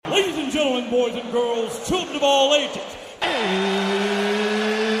gentlemen, boys and girls, children of all ages.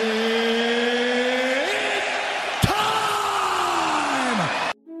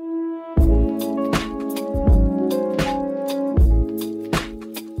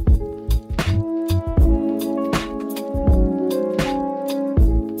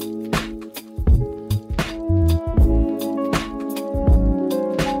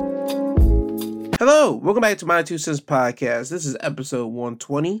 Hello, welcome back to My 2 Cents Podcast. This is episode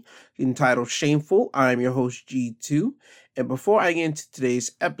 120, entitled Shameful. I'm your host, G2. And before I get into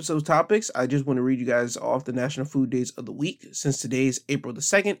today's episode topics, I just want to read you guys off the National Food Days of the week. Since today is April the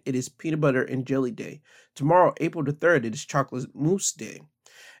 2nd, it is Peanut Butter and Jelly Day. Tomorrow, April the 3rd, it is Chocolate Mousse Day.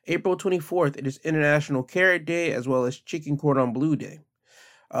 April 24th, it is International Carrot Day, as well as Chicken Cordon Bleu Day.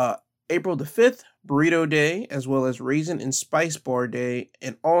 April the 5th, Burrito Day, as well as Raisin and Spice Bar Day,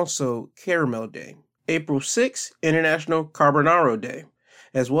 and also Caramel Day. April 6th, International Carbonaro Day,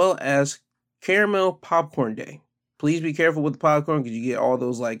 as well as Caramel Popcorn Day. Please be careful with the popcorn because you get all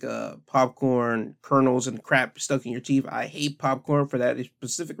those popcorn kernels and crap stuck in your teeth. I hate popcorn for that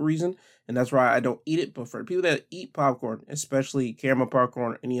specific reason, and that's why I don't eat it. But for the people that eat popcorn, especially caramel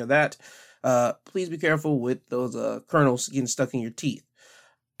popcorn, any of that, please be careful with those kernels getting stuck in your teeth.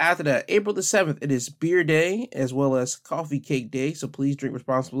 After that, April the 7th, it is Beer Day, as well as Coffee Cake Day, so please drink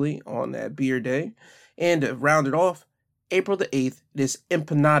responsibly on that beer day. And to round it off, April the 8th, it is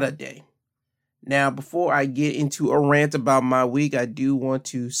Empanada Day. Now, before I get into a rant about my week, I do want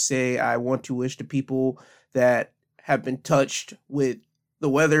to say I want to wish the people that have been touched with the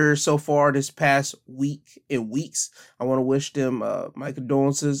weather so far this past week and weeks, I want to wish them my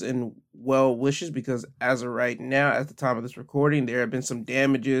condolences and well wishes, because as of right now, at the time of this recording, there have been some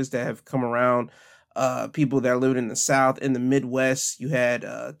damages that have come around people that lived in the South. In the Midwest, you had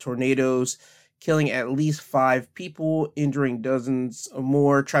tornadoes killing at least 5 people, injuring dozens or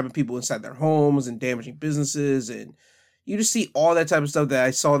more, trapping people inside their homes and damaging businesses. And you just see all that type of stuff. That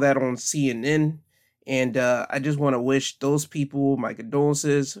I saw that on CNN. And I just want to wish those people my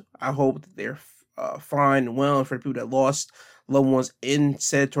condolences. I hope that they're fine and well. And for people that lost loved ones in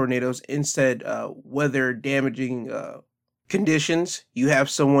said tornadoes, in said weather-damaging conditions, you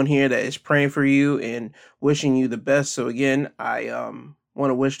have someone here that is praying for you and wishing you the best. So again, I want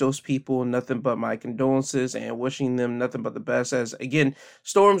to wish those people nothing but my condolences and wishing them nothing but the best. As again,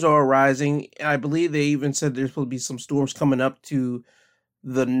 storms are arising. I believe they even said there's supposed to be some storms coming up to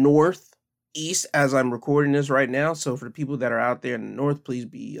the northeast as I'm recording this right now. So for the people that are out there in the north, please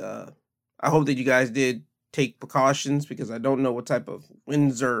be, I hope that you guys did take precautions, because I don't know what type of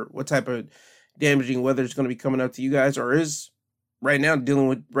winds or what type of damaging weather is going to be coming up to you guys, or is right now dealing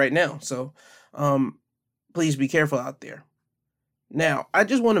with right now. So please be careful out there. Now, I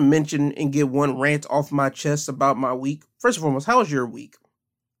just want to mention and get one rant off my chest about my week. First and foremost, how was your week?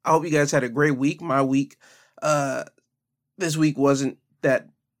 I hope you guys had a great week. My week, this week wasn't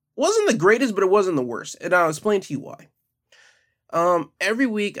the greatest, but it wasn't the worst. And I'll explain to you why. Every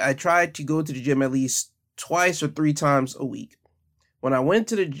week I tried to go to the gym at least 2 or 3 times a week. When I went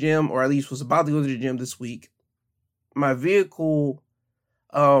to the gym, or at least was about to go to the gym this week, my vehicle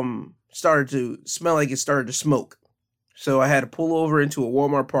started to smell like it started to smoke. So I had to pull over into a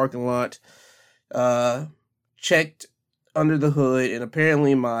Walmart parking lot, checked under the hood, and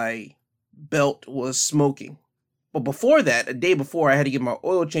apparently my belt was smoking. But before that, a day before, I had to get my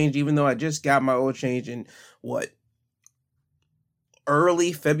oil changed, even though I just got my oil change in,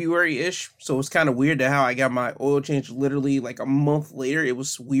 early February-ish. So it's kind of weird that how I got my oil change literally like a month later. It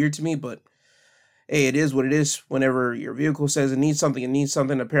was weird to me, but hey, it is what it is. Whenever your vehicle says it needs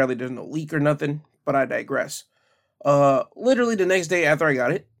something, apparently there's no leak or nothing, but I digress. Literally the next day after I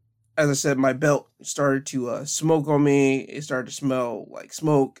got it, as I said, my belt started to smoke on me. It started to smell like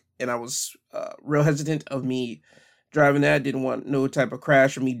smoke, and I was real hesitant of me driving that. Didn't want no type of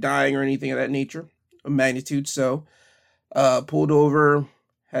crash or me dying or anything of that nature, of magnitude. So pulled over,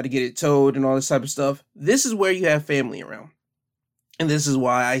 had to get it towed and all this type of stuff. This is where you have family around. And this is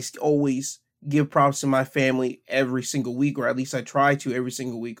why I always give props to my family every single week, or at least I try to every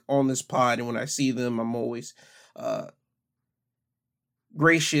single week on this pod. And when I see them, I'm always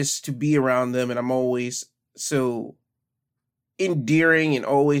gracious to be around them. And I'm always so endearing and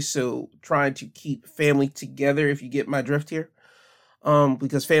always so trying to keep family together, if you get my drift here.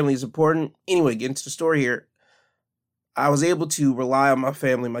 Because family is important. Anyway, get into the story here. I was able to rely on my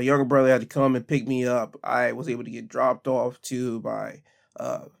family. My younger brother had to come and pick me up. I was able to get dropped off to my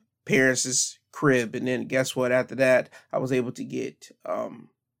parents' crib. And then guess what? After that, I was able to get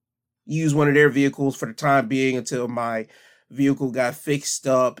use one of their vehicles for the time being until my vehicle got fixed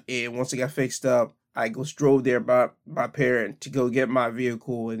up. And once it got fixed up, I drove there by my parent to go get my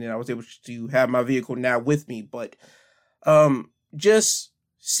vehicle, and then I was able to have my vehicle now with me. But just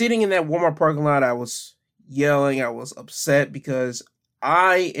sitting in that Walmart parking lot, I was yelling, I was upset because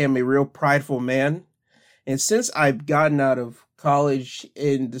I am a real prideful man. And since I've gotten out of college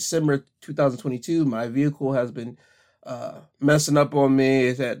in December 2022, my vehicle has been messing up on me.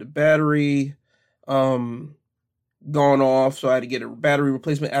 It's had the battery gone off, so I had to get a battery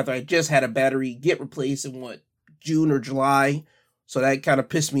replacement after I just had a battery get replaced in June or July. So that kind of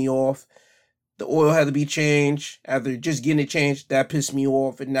pissed me off. The oil had to be changed. After just getting it changed, that pissed me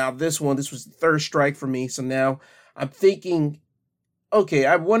off. And now this was the third strike for me. So now I'm thinking, okay,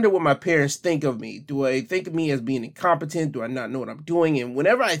 I wonder what my parents think of me. Do I think of me as being incompetent? Do I not know what I'm doing? And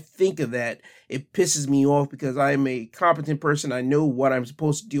whenever I think of that, it pisses me off because I am a competent person. I know what I'm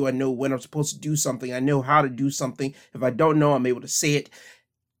supposed to do. I know when I'm supposed to do something. I know how to do something. If I don't know, I'm able to say it.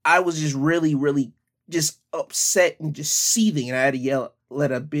 I was just really, really just upset and just seething. And I had to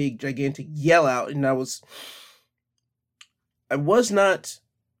let a big, gigantic yell out. And I was not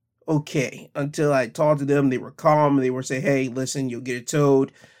okay until I talked to them. They were calm. They were saying, hey, listen, you'll get it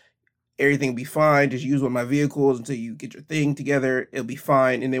towed. Everything will be fine. Just use one of my vehicles until you get your thing together. It'll be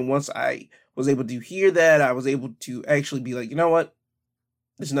fine. And then once I was able to hear that, I was able to actually be like, you know what?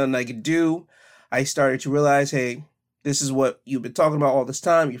 There's nothing I can do. I started to realize, hey, this is what you've been talking about all this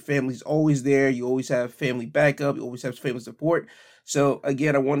time. Your family's always there. You always have family backup. You always have family support. So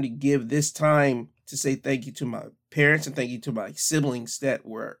again, I wanted to give this time to say thank you to my parents and thank you to my siblings that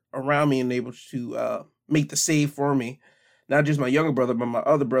were around me and able to make the save for me. Not just my younger brother, but my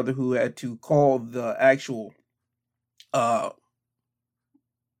other brother who had to call the actual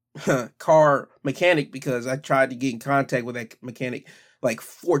car mechanic because I tried to get in contact with that mechanic like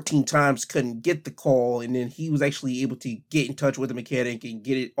 14 times, couldn't get the call, and then he was actually able to get in touch with the mechanic and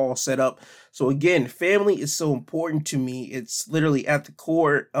get it all set up. So again, family is so important to me. It's literally at the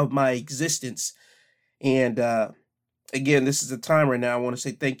core of my existence. And again, this is the time right now. I want to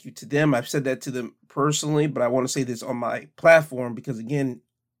say thank you to them. I've said that to them personally, but I want to say this on my platform because again,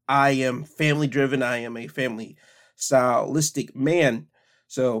 I am family driven. I am a family stylistic man.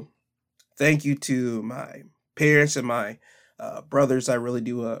 So thank you to my parents and my brothers. I really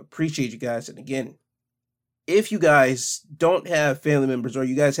do appreciate you guys. And again, if you guys don't have family members or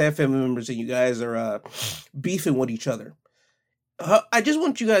you guys have family members and you guys are beefing with each other, I just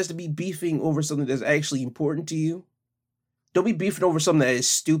want you guys to be beefing over something that's actually important to you. Don't be beefing over something that is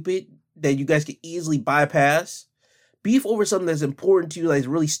stupid, that you guys can easily bypass. Beef over something that's important to you, like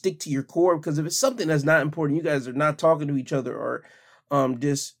really stick to your core, because if it's something that's not important, you guys are not talking to each other or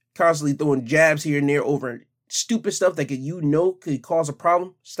just constantly throwing jabs here and there over stupid stuff that could cause a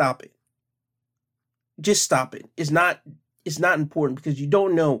problem. Stop it. Just stop it. It's not important because you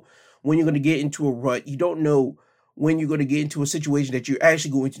don't know when you're going to get into a rut. You don't know when you're going to get into a situation that you're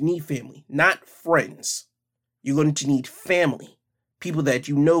actually going to need family, not friends. You're going to need family. People that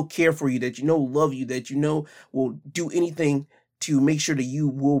you know care for you, that you know love you, that you know will do anything to make sure that you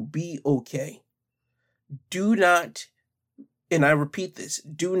will be okay. Do not, and I repeat this,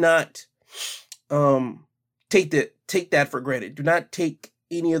 do not take that for granted. Do not take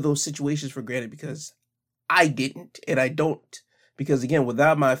any of those situations for granted because I didn't and I don't. Because again,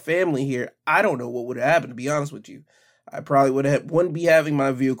 without my family here, I don't know what would have happened, to be honest with you. I probably wouldn't be having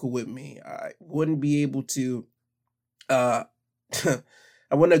my vehicle with me. I wouldn't be able to I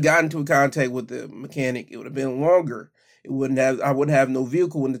wouldn't have gotten into contact with the mechanic. It would have been longer. I wouldn't have no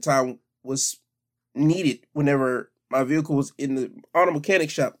vehicle when the time was needed, whenever my vehicle was in the auto mechanic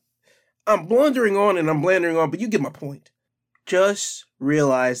shop. I'm blundering on, but you get my point. Just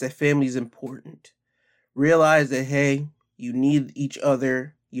realize that family is important. Realize that, hey, you need each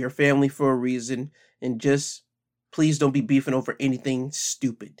other, your family for a reason, and just please don't be beefing over anything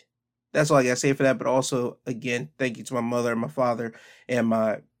stupid. That's all I gotta say for that. But also, again, thank you to my mother and my father and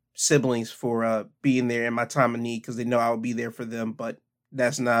my siblings for being there in my time of need, because they know I will be there for them. But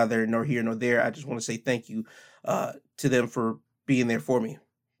that's neither nor here nor there. I just want to say thank you to them for being there for me.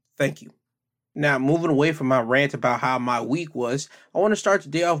 Thank you. Now, moving away from my rant about how my week was, I want to start the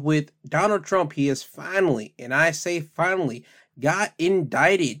day off with Donald Trump. He has finally, and I say finally, got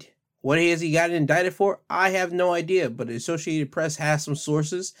indicted. What has he gotten indicted for? I have no idea, but the Associated Press has some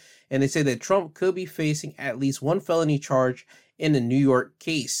sources, and they say that Trump could be facing at least one felony charge in the New York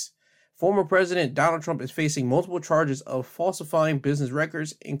case. Former President Donald Trump is facing multiple charges of falsifying business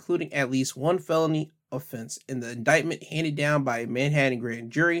records, including at least one felony offense in the indictment handed down by a Manhattan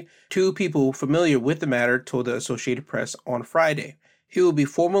grand jury. Two people familiar with the matter told the Associated Press on Friday. He will be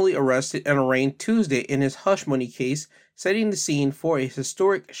formally arrested and arraigned Tuesday in his hush money case, setting the scene for a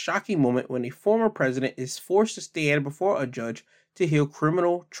historic, shocking moment when a former president is forced to stand before a judge to hear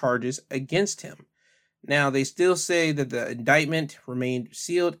criminal charges against him. Now, they still say that the indictment remained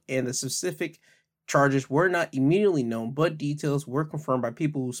sealed and the specific charges were not immediately known, but details were confirmed by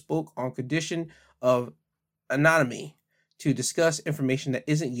people who spoke on condition of anonymity to discuss information that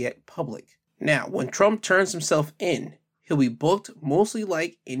isn't yet public. Now, when Trump turns himself in, he'll be booked mostly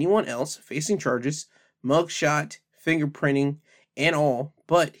like anyone else facing charges, mugshot, fingerprinting, and all,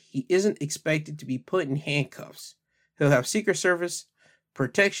 but he isn't expected to be put in handcuffs. He'll have Secret Service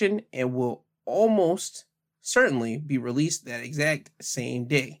protection and will almost certainly be released that exact same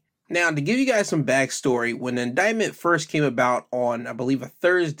day. Now, to give you guys some backstory, when the indictment first came about on, I believe, a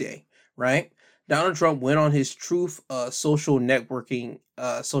Thursday, right? Donald Trump went on his Truth social networking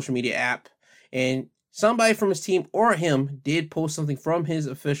social media app, and somebody from his team or him did post something from his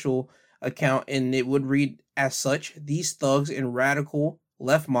official account, and it would read as such: "These thugs and radical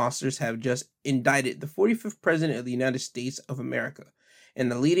left monsters have just indicted the 45th president of the United States of America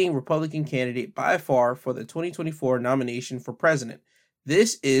and the leading Republican candidate by far for the 2024 nomination for president.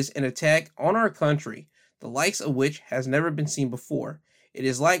 This is an attack on our country, the likes of which has never been seen before. It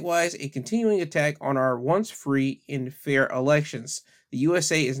is likewise a continuing attack on our once free and fair elections. The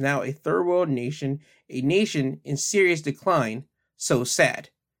USA is now a third world nation, a nation in serious decline. So sad."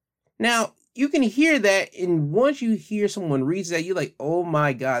 Now, you can hear that, and once you hear someone reads that, you're like, oh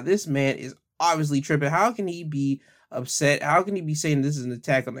my God, this man is obviously tripping. How can he be upset? How can he be saying this is an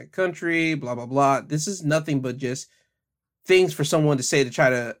attack on the country? Blah, blah, blah. This is nothing but just things for someone to say to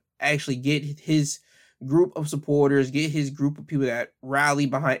try to actually get his group of supporters, get his group of people that rally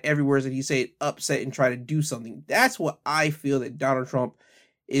behind every word that he said upset and try to do something. That's what I feel that Donald Trump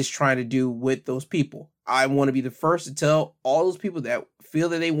is trying to do with those people. I want to be the first to tell all those people that feel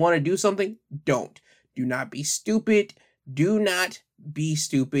that they want to do something, don't. Do not be stupid. Do not be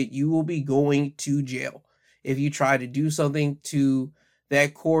stupid. You will be going to jail if you try to do something to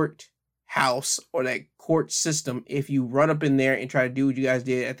that court house or that court system. If you run up in there and try to do what you guys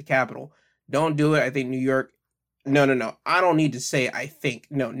did at the Capitol, don't do it. I think New York, no. I don't need to say I think.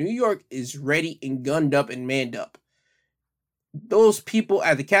 No, New York is ready and gunned up and manned up. Those people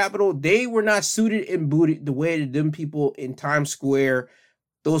at the Capitol, they were not suited and booted the way that them people in Times Square,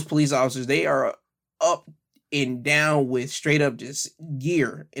 those police officers, they are up and down with straight up just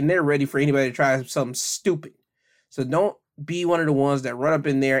gear, and they're ready for anybody to try something stupid. So don't be one of the ones that run up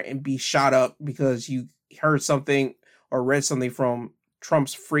in there and be shot up because you heard something or read something from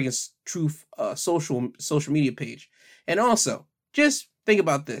Trump's freaking Truth social media page. And also, just think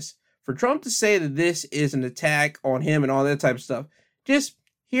about this. For Trump to say that this is an attack on him and all that type of stuff, just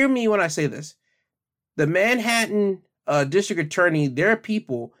hear me when I say this. The Manhattan district attorney, their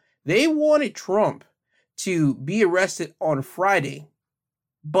people, they wanted Trump to be arrested on Friday,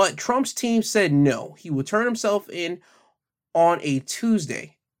 but Trump's team said no. He will turn himself in on a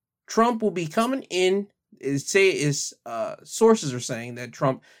Tuesday. Trump will be coming in. Sources are saying that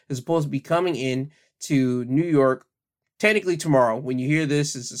Trump is supposed to be coming in to New York technically tomorrow. When you hear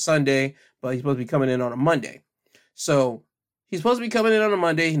this, it's a Sunday, but he's supposed to be coming in on a Monday. So he's supposed to be coming in on a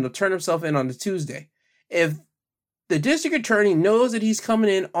Monday, and he'll turn himself in on the Tuesday. If the district attorney knows that he's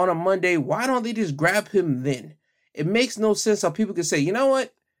coming in on a Monday, why don't they just grab him then? It makes no sense how people can say, you know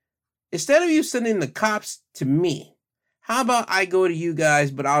what? Instead of you sending the cops to me, how about I go to you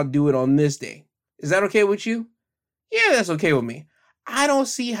guys, but I'll do it on this day? Is that okay with you? Yeah, that's okay with me. I don't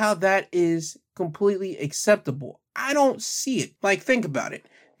see how that is completely acceptable. I don't see it. Like, think about it.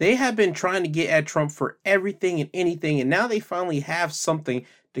 They have been trying to get at Trump for everything and anything, and now they finally have something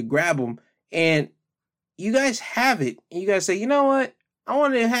to grab him. And you guys have it, and you guys say, you know what? I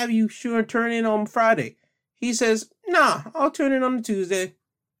want to have you turn in on Friday. He says, nah, I'll turn in on the Tuesday.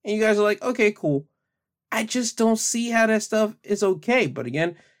 And you guys are like, okay, cool. I just don't see how that stuff is okay. But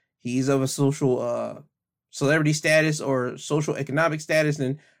again, he's of a social celebrity status or social economic status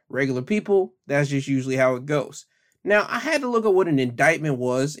than regular people. That's just usually how it goes. Now, I had to look at what an indictment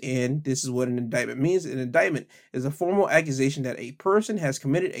was, and this is what an indictment means. An indictment is a formal accusation that a person has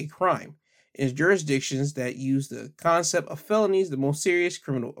committed a crime. In jurisdictions that use the concept of felonies, the most serious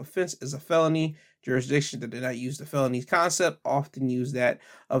criminal offense is a felony. Jurisdictions that do not use the felonies concept often use that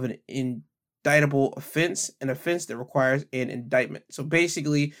of an indictable offense, an offense that requires an indictment. So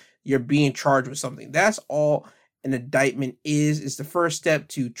basically, you're being charged with something. That's all an indictment is. It's the first step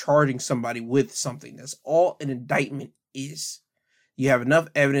to charging somebody with something. That's all an indictment is. You have enough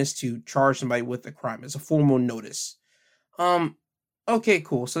evidence to charge somebody with a crime. It's a formal notice. Okay,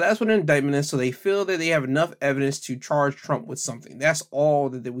 cool. So that's what an indictment is. So they feel that they have enough evidence to charge Trump with something. That's all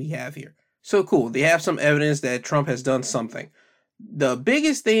that we have here. So cool. They have some evidence that Trump has done something. The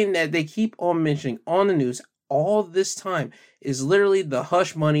biggest thing that they keep on mentioning on the news all this time is literally the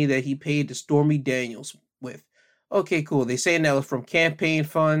hush money that he paid to Stormy Daniels with. Okay, cool. They saying that was from campaign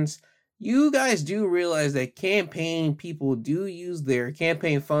funds. You guys do realize that campaign people do use their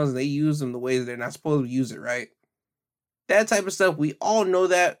campaign funds and they use them the way that they're not supposed to use it, right? That type of stuff, we all know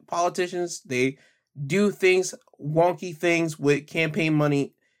that politicians, they do things, wonky things with campaign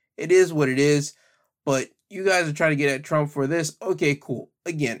money. It is what it is. But you guys are trying to get at Trump for this. Okay, cool.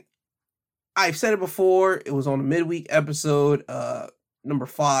 Again, I've said it before. It was on the midweek episode, number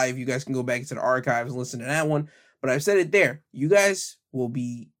 5. You guys can go back into the archives and listen to that one. But I've said it there. You guys will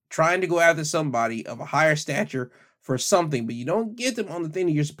be trying to go after somebody of a higher stature for something, but you don't get them on the thing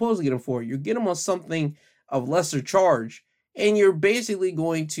that you're supposed to get them for. You get them on something of lesser charge, and you're basically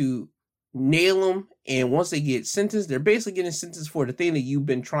going to nail them. And once they get sentenced, they're basically getting sentenced for the thing that you've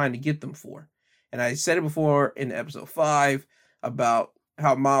been trying to get them for. And I said it before in episode 5 about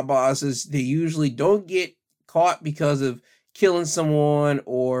how mob bosses, they usually don't get caught because of killing someone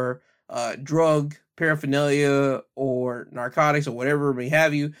or drug paraphernalia or narcotics or whatever may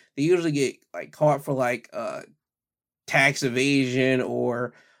have you. They usually get like caught for like tax evasion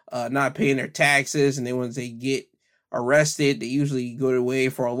or not paying their taxes. And then once they get arrested, they usually go away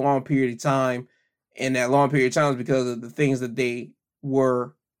for a long period of time. And that long period of time is because of the things that they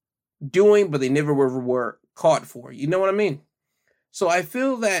were doing, but they never were caught for. You know what I mean? So I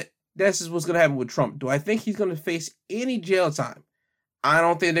feel that this is what's going to happen with Trump. Do I think he's going to face any jail time? I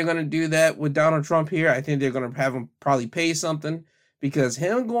don't think they're going to do that with Donald Trump here. I think they're going to have him probably pay something, because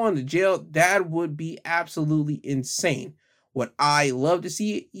him going to jail, that would be absolutely insane. Would I love to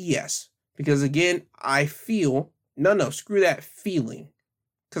see it? Yes. Because again, I feel, no, screw that feeling.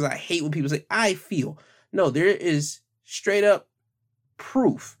 Because I hate when people say, I feel. No, there is straight up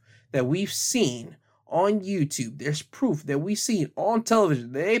proof that we've seen on YouTube. There's proof that we've seen on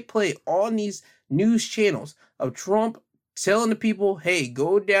television. They play on these news channels of Trump telling the people, hey,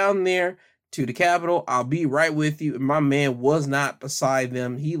 go down there to the Capitol. I'll be right with you. And my man was not beside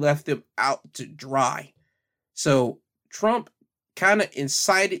them. He left them out to dry. So Trump kind of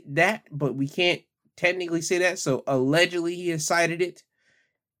incited that, but we can't technically say that. So allegedly he incited it.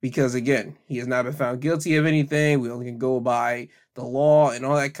 Because, again, he has not been found guilty of anything. We only can go by the law and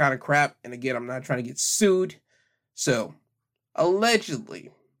all that kind of crap. And, again, I'm not trying to get sued. So, allegedly,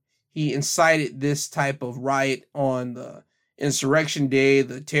 he incited this type of riot on the Insurrection Day,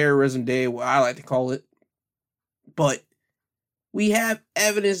 the Terrorism Day, what I like to call it. But we have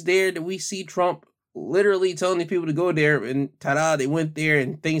evidence there that we see Trump literally telling the people to go there. And, ta-da, they went there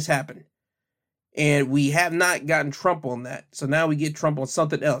and things happened. And we have not gotten Trump on that. So now we get Trump on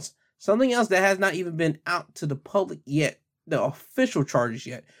something else. Something else that has not even been out to the public yet. The official charges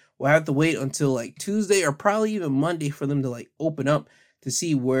yet. We'll have to wait until like Tuesday or probably even Monday for them to like open up to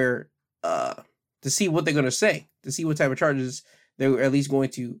see where, to see what they're going to say. To see what type of charges they're at least going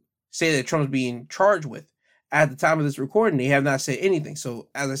to say that Trump's being charged with. At the time of this recording, they have not said anything. So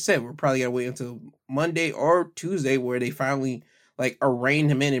as I said, we're probably going to wait until Monday or Tuesday where they finally like arraign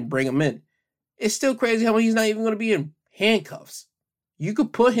him in and bring him in. It's still crazy how he's not even going to be in handcuffs. You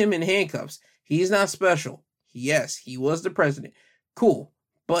could put him in handcuffs. He's not special. Yes, he was the president. Cool.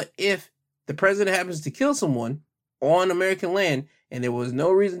 But if the president happens to kill someone on American land and there was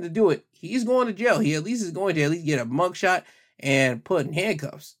no reason to do it, he's going to jail. He at least is going to at least get a mugshot and put in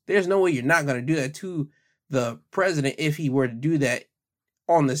handcuffs. There's no way you're not going to do that to the president if he were to do that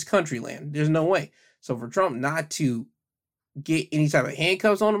on this country land. There's no way. So for Trump not to get any type of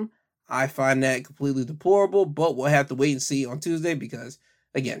handcuffs on him, I find that completely deplorable, but we'll have to wait and see on Tuesday because,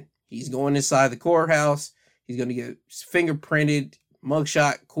 again, he's going inside the courthouse. He's going to get fingerprinted,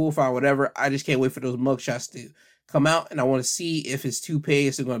 mugshot, cool, fine, whatever. I just can't wait for those mugshots to come out, and I want to see if his toupee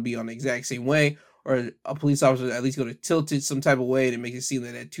is still going to be on the exact same way, or a police officer is at least going to tilt it some type of way to make it seem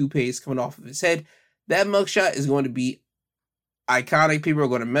that that toupee is coming off of his head. That mugshot is going to be iconic. People are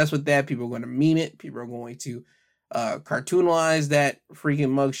going to mess with that. People are going to meme it. People are going to cartoonize that freaking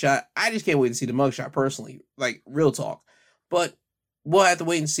mugshot. I just can't wait to see the mugshot personally, like real talk. But we'll have to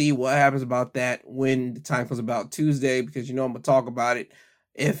wait and see what happens about that when the time comes about Tuesday, because you know I'm gonna talk about it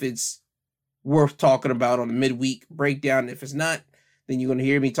if it's worth talking about on the midweek breakdown. If it's not, then you're gonna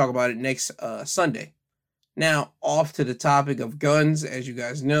hear me talk about it next Sunday. Now, off to the topic of guns. As you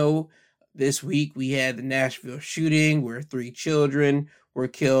guys know, this week we had the Nashville shooting where 3 children were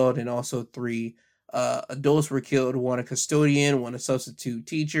killed and also 3 adults were killed, 1 a custodian, 1 a substitute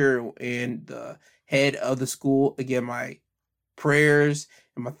teacher, and the head of the school. Again, my prayers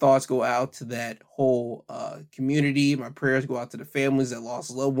and my thoughts go out to that whole community. My prayers go out to the families that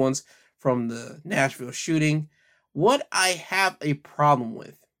lost loved ones from the Nashville shooting. What I have a problem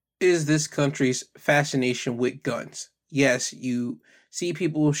with is this country's fascination with guns. Yes, you see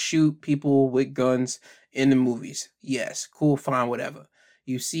people shoot people with guns in the movies. Yes, cool, fine, whatever.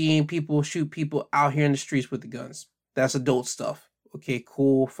 You see people shoot people out here in the streets with the guns. That's adult stuff. Okay,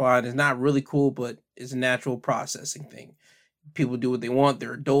 cool, fine. It's not really cool, but it's a natural processing thing. People do what they want.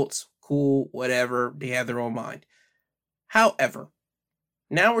 They're adults. Cool, whatever. They have their own mind. However,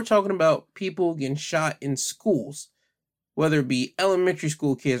 now we're talking about people getting shot in schools, whether it be elementary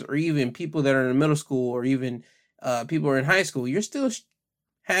school kids or even people that are in middle school or even people who are in high school. You're still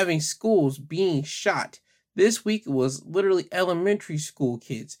having schools being shot. This week it was literally elementary school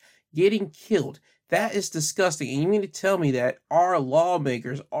kids getting killed. That is disgusting. And you mean to tell me that our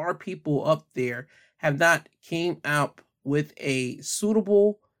lawmakers, our people up there, have not came out with a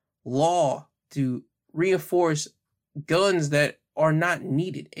suitable law to reinforce guns that are not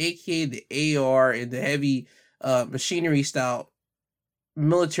needed, aka the AR and the heavy machinery style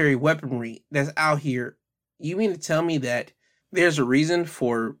military weaponry that's out here? You mean to tell me that there's a reason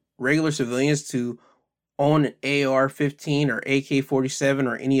for regular civilians to own an AR-15 or AK-47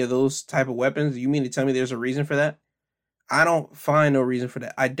 or any of those type of weapons? You mean to tell me there's a reason for that? I don't find no reason for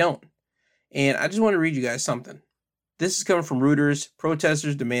that. I don't. And I just want to read you guys something. This is coming from Reuters.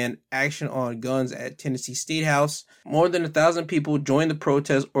 Protesters demand action on guns at Tennessee State House. More than 1,000 people joined the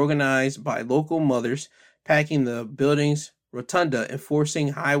protest organized by local mothers, packing the building's rotunda and forcing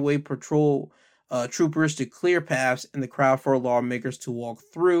highway patrol troopers to clear paths in the crowd for lawmakers to walk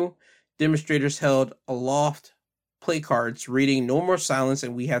through. Demonstrators held aloft placards reading "No more silence"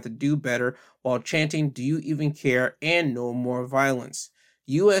 and "We have to do better," while chanting "Do you even care?" and "No more violence."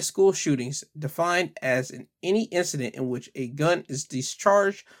 U.S. school shootings, defined as any incident in which a gun is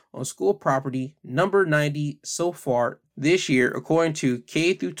discharged on school property, number 90 so far this year, according to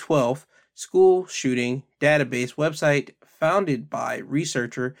K-12 school shooting database website founded by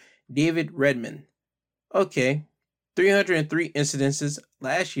researcher David Redman. Okay, 303 incidences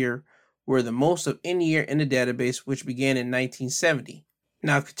last year were the most of any year in the database, which began in 1970.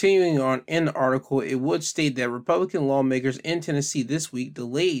 Now, continuing on in the article, it would state that Republican lawmakers in Tennessee this week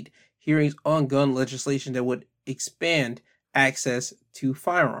delayed hearings on gun legislation that would expand access to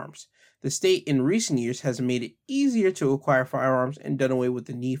firearms. The state in recent years has made it easier to acquire firearms and done away with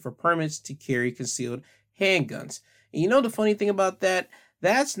the need for permits to carry concealed handguns. And you know the funny thing about that?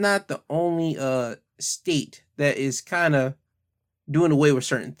 That's not the only state that is kind of doing away with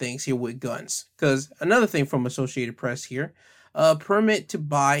certain things here with guns. Because another thing from Associated Press here, a permit to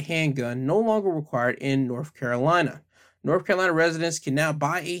buy handgun no longer required in North Carolina. North Carolina residents can now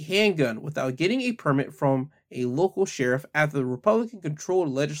buy a handgun without getting a permit from a local sheriff after the Republican-controlled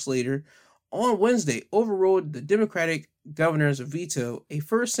legislature on Wednesday overrode the Democratic governor's veto, a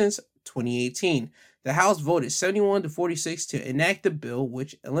first since 2018. The House voted 71-46 to enact the bill,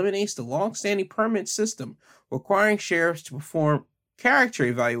 which eliminates the long-standing permit system requiring sheriffs to perform character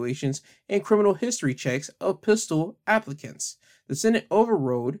evaluations and criminal history checks of pistol applicants. The Senate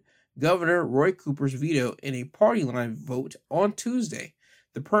overrode Governor Roy Cooper's veto in a party line vote on Tuesday.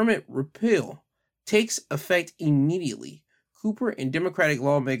 The permit repeal takes effect immediately. Cooper and Democratic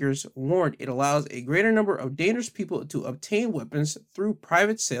lawmakers warned it allows a greater number of dangerous people to obtain weapons through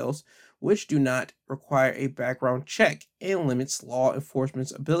private sales, which do not require a background check, and limits law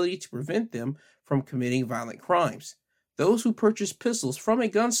enforcement's ability to prevent them from committing violent crimes. Those who purchase pistols from a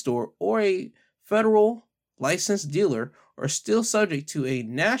gun store or a federal licensed dealer are still subject to a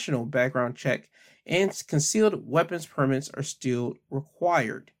national background check, and concealed weapons permits are still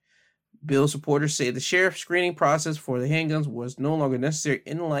required. Bill supporters say the sheriff screening process for the handguns was no longer necessary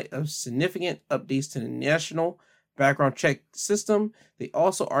in light of significant updates to the national background check system. They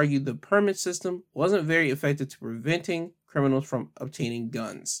also argued the permit system wasn't very effective to preventing criminals from obtaining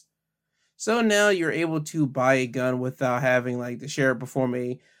guns. So now you're able to buy a gun without having the sheriff perform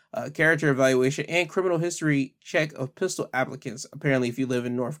a character evaluation and criminal history check of pistol applicants, apparently if you live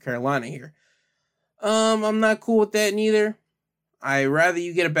in North Carolina here. I'm not cool with that neither. I'd rather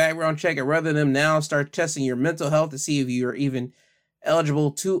you get a background check. I'd rather them now start testing your mental health to see if you're even eligible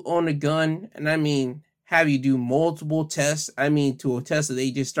to own a gun. And I mean, have you do multiple tests. I mean, to a test that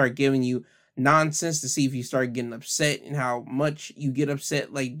they just start giving you nonsense to see if you start getting upset and how much you get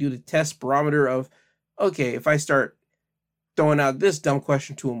upset. Do the test barometer of, okay, if I start throwing out this dumb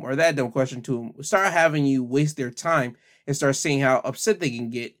question to them or that dumb question to them, start having you waste their time and start seeing how upset they can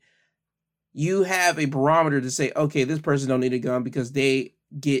get. You have a barometer to say, okay, this person don't need a gun because they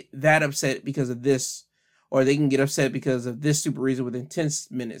get that upset because of this, or they can get upset because of this stupid reason within 10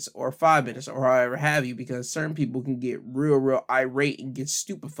 minutes or 5 minutes or however have you, because certain people can get real irate and get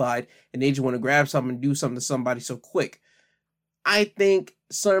stupefied, and they just want to grab something and do something to somebody so quick. I think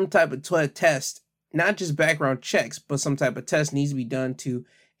some type of test, not just background checks, but some type of test needs to be done to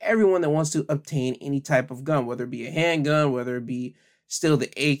everyone that wants to obtain any type of gun, whether it be a handgun, whether it be still the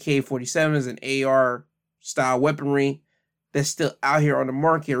AK-47s and AR style weaponry that's still out here on the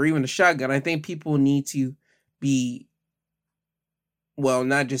market, or even the shotgun. I think people need to be, well,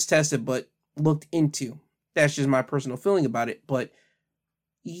 not just tested, but looked into. That's just my personal feeling about it. But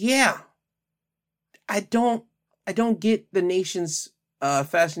yeah, I don't get the nation's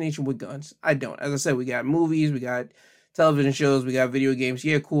fascination with guns. I don't. As I said, we got movies, we got television shows, we got video games.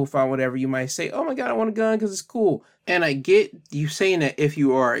 Yeah, cool, fine, whatever. You might say, oh my God, I want a gun because it's cool. And I get you saying that if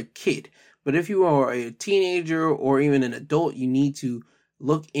you are a kid. But if you are a teenager or even an adult, you need to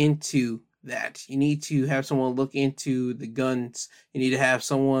look into that. You need to have someone look into the guns. You need to have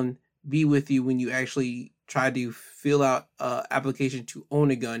someone be with you when you actually try to fill out an application to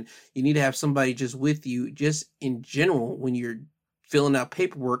own a gun. You need to have somebody just with you, just in general, when you're filling out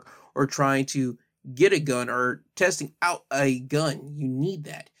paperwork or trying to get a gun or testing out a gun. You need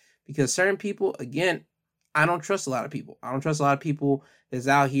that, because certain people, again, I don't trust a lot of people. I don't trust a lot of people that's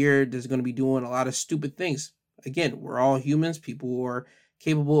out here that's going to be doing a lot of stupid things. Again, we're all humans. People are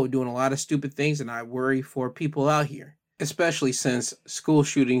capable of doing a lot of stupid things, and I worry for people out here, especially since school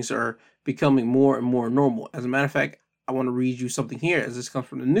shootings are becoming more and more normal. As a matter of fact, I want to read you something here, as this comes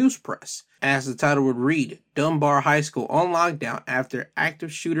from the news press. As the title would read, Dunbar High School on lockdown after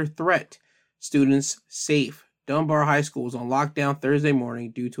active shooter threat. Students safe. Dunbar High School was on lockdown Thursday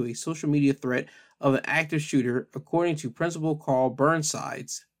morning due to a social media threat of an active shooter, according to Principal Carl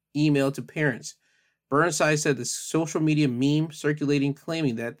Burnside's email to parents. Burnside said the social media meme circulating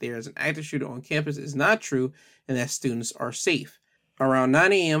claiming that there is an active shooter on campus is not true and that students are safe. Around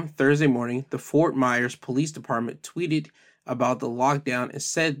 9 a.m. Thursday morning, the Fort Myers Police Department tweeted about the lockdown and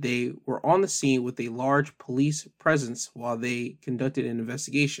said they were on the scene with a large police presence while they conducted an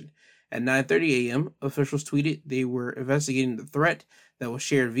investigation. At 9:30 a.m., officials tweeted they were investigating the threat that was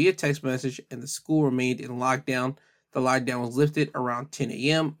shared via text message, and the school remained in lockdown. The lockdown was lifted around 10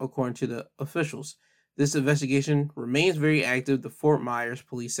 a.m., according to the officials. This investigation remains very active, the Fort Myers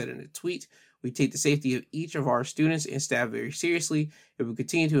police said in a tweet. We take the safety of each of our students and staff very seriously, and we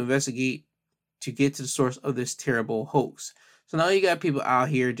continue to investigate to get to the source of this terrible hoax. So now you got people out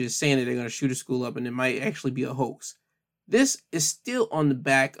here just saying that they're going to shoot a school up and it might actually be a hoax. This is still on the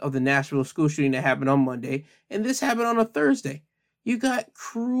back of the Nashville school shooting that happened on Monday, and this happened on a Thursday. You got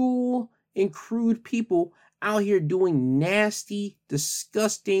cruel and crude people out here doing nasty,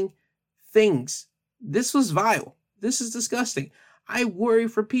 disgusting things. This was vile. This is disgusting. I worry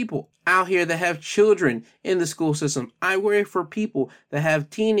for people out here that have children in the school system. I worry for people that have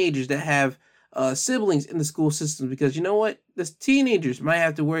teenagers, that have siblings in the school system, because you know what? The teenagers might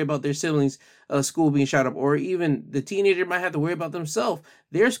have to worry about their siblings' school being shot up, or even the teenager might have to worry about themselves,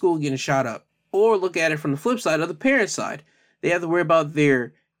 their school getting shot up. Or look at it from the flip side of the parent side. They have to worry about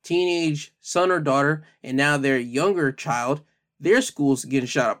their teenage son or daughter, and now their younger child, their school's getting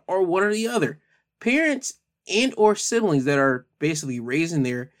shot up, or one or the other. Parents and or siblings that are basically raising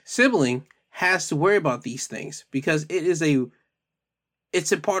their sibling has to worry about these things, because it's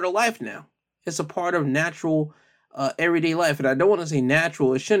a part of life now. It's a part of natural everyday life. And I don't want to say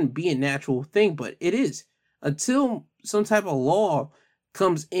natural. It shouldn't be a natural thing, but it is. Until some type of law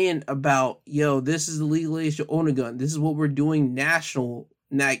comes in about, this is the legal age to own a gun. This is what we're doing national.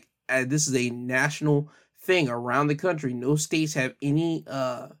 This is a national thing around the country. No states have any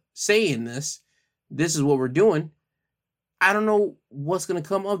say in this. This is what we're doing. I don't know what's going to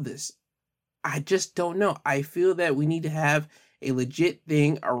come of this. I just don't know. I feel that we need to have a legit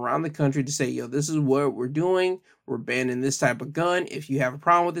thing around the country to say, this is what we're doing. We're banning this type of gun. If you have a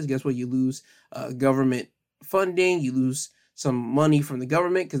problem with this, guess what? You lose government funding. You lose some money from the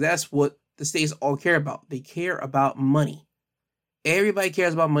government, because that's what the states all care about. They care about money. Everybody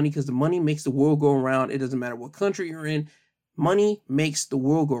cares about money because the money makes the world go around. It doesn't matter what country you're in. Money makes the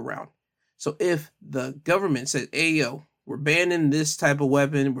world go around. So if the government says, hey, we're banning this type of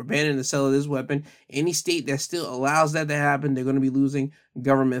weapon, we're banning the sale of this weapon, any state that still allows that to happen, they're going to be losing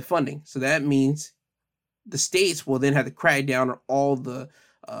government funding. So that means the states will then have to crack down on all the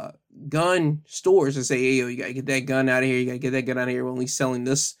gun stores and say, hey, you got to get that gun out of here. You got to get that gun out of here. We're only selling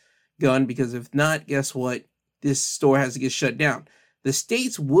this gun, because if not, guess what? This store has to get shut down. The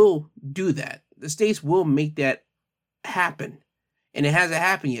states will do that. The states will make that happen. And it hasn't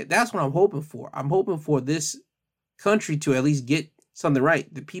happened yet. That's what I'm hoping for. I'm hoping for this country to at least get something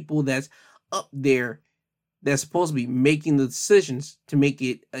right. The people that's up there that's supposed to be making the decisions to make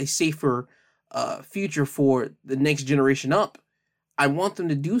it a safer future for the next generation up. I want them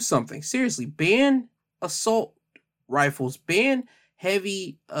to do something. Seriously, ban assault rifles, ban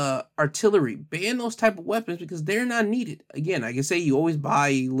heavy artillery, ban those type of weapons because they're not needed. Again, I can say you always buy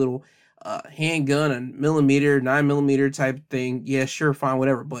a little handgun, a millimeter, 9mm type thing. Yeah, sure, fine,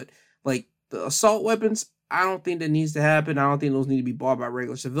 whatever. But like the assault weapons, I don't think that needs to happen. I don't think those need to be bought by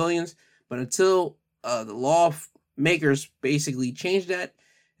regular civilians. But until the lawmakers basically change that,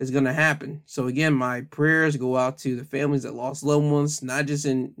 it's going to happen. So again, my prayers go out to the families that lost loved ones, not just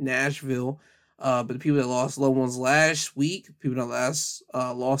in Nashville, but the people that lost loved ones last week, people that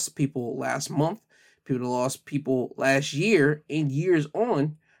lost people last month, people that lost people last year, and years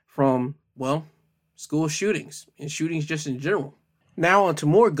on from, well, school shootings and shootings just in general. Now on to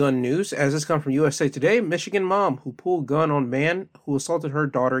more gun news, as this comes from USA Today. Michigan mom who pulled gun on man who assaulted her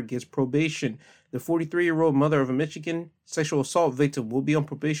daughter gets probation. The 43-year-old mother of a Michigan sexual assault victim will be on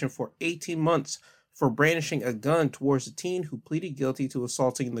probation for 18 months for brandishing a gun towards the teen who pleaded guilty to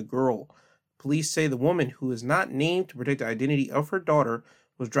assaulting the girl. Police say the woman, who is not named to protect the identity of her daughter,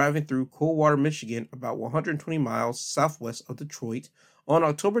 was driving through Coldwater, Michigan, about 120 miles southwest of Detroit, on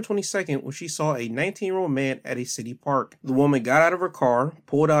October 22nd when she saw a 19-year-old man at a city park. The woman got out of her car,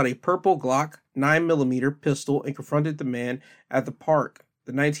 pulled out a purple Glock 9mm pistol, and confronted the man at the park.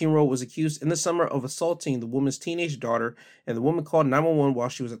 The 19-year-old was accused in the summer of assaulting the woman's teenage daughter, and the woman called 911 while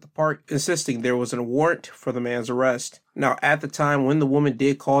she was at the park, insisting there was a warrant for the man's arrest. Now, at the time when the woman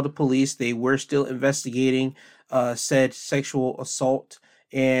did call the police, they were still investigating said sexual assault,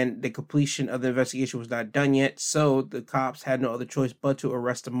 and the completion of the investigation was not done yet, so the cops had no other choice but to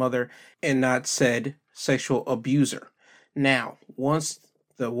arrest the mother and not said sexual abuser. Now, once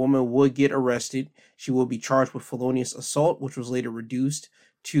the woman would get arrested, she will be charged with felonious assault, which was later reduced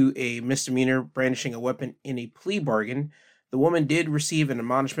to a misdemeanor, brandishing a weapon in a plea bargain. The woman did receive an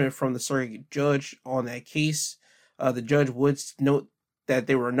admonishment from the circuit judge on that case. The judge would note that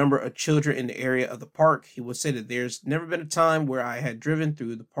there were a number of children in the area of the park. He would say that there's never been a time where I had driven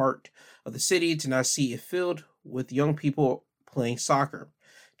through the part of the city to not see it filled with young people playing soccer,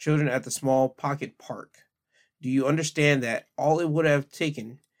 children at the small pocket park. Do you understand that all it would have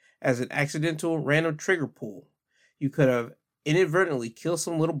taken as an accidental random trigger pull, you could have inadvertently killed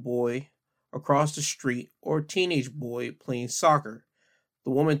some little boy across the street or a teenage boy playing soccer?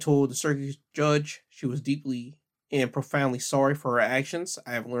 The woman told the circuit judge she was deeply and profoundly sorry for her actions.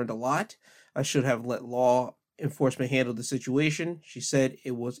 I have learned a lot. I should have let law enforcement handle the situation. She said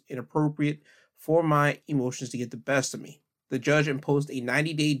it was inappropriate for my emotions to get the best of me. The judge imposed a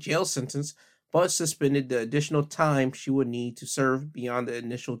 90-day jail sentence, but suspended the additional time she would need to serve beyond the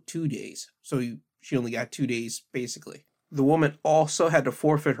initial 2 days. So she only got 2 days, basically. The woman also had to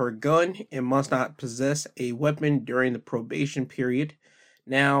forfeit her gun and must not possess a weapon during the probation period.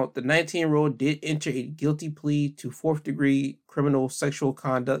 Now, the 19-year-old did enter a guilty plea to fourth-degree criminal sexual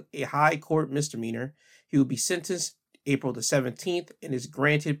conduct, a high court misdemeanor. He will be sentenced April the 17th and is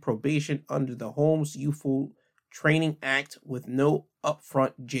granted probation under the Holmes Youthful Training Act with no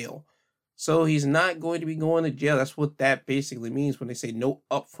upfront jail. So he's not going to be going to jail. That's what that basically means when they say no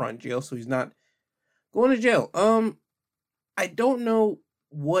upfront jail. So he's not going to jail. I don't know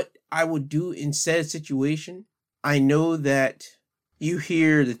what I would do in said situation. I know that you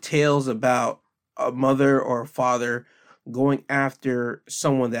hear the tales about a mother or a father going after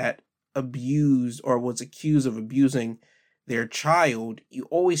someone that abused or was accused of abusing their child. You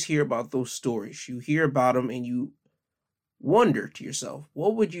always hear about those stories. You hear about them and you wonder to yourself,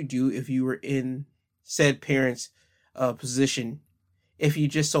 what would you do if you were in said parent's position, if you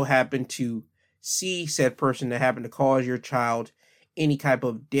just so happened to see said person that happened to cause your child any type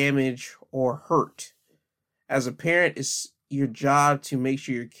of damage or hurt? As a parent, it's your job to make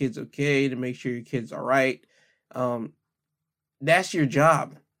sure your kid's okay, to make sure your kid's all right. That's your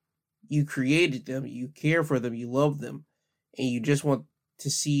job. You created them, you care for them, you love them, and you just want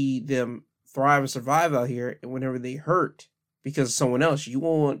to see them thrive and survive out here. And whenever they hurt because of someone else, you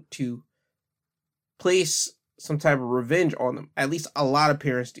want to place some type of revenge on them. At least a lot of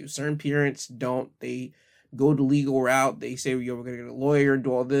parents do. Certain parents don't. They go the legal route. They say, we're going to get a lawyer and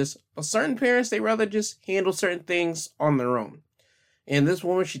do all this. But certain parents, they rather just handle certain things on their own. And this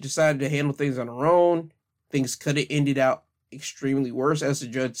woman, she decided to handle things on her own. Things could have ended out extremely worse, as the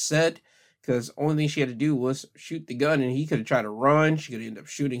judge said, because the only thing she had to do was shoot the gun, and he could have tried to run. She could have ended up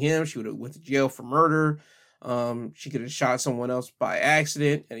shooting him. She would have went to jail for murder. She could have shot someone else by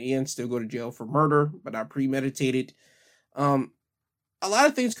accident and again still go to jail for murder, but not premeditated. A lot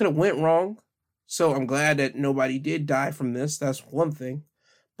of things could have went wrong. So I'm glad that nobody did die from this. That's one thing.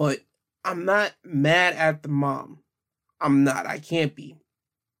 But I'm not mad at the mom. I'm not. I can't be.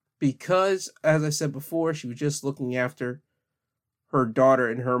 Because, as I said before, she was just looking after her daughter,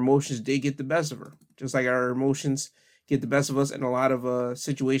 and her emotions did get the best of her. Just like our emotions get the best of us in a lot of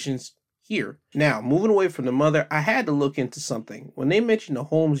situations here. Now, moving away from the mother, I had to look into something. When they mentioned the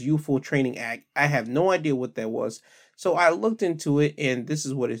Holmes Youthful Training Act, I have no idea what that was. So I looked into it, and this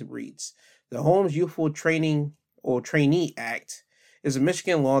is what it reads. The Holmes Youthful Training or Trainee Act is a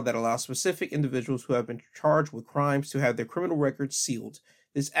Michigan law that allows specific individuals who have been charged with crimes to have their criminal records sealed.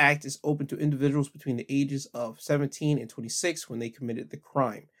 This act is open to individuals between the ages of 17 and 26 when they committed the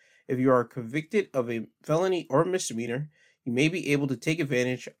crime. If you are convicted of a felony or misdemeanor, you may be able to take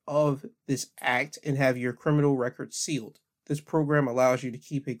advantage of this act and have your criminal record sealed. This program allows you to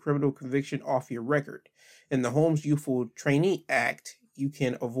keep a criminal conviction off your record. In the Holmes Youthful Trainee Act, you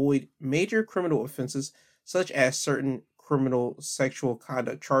can avoid major criminal offenses such as certain criminal sexual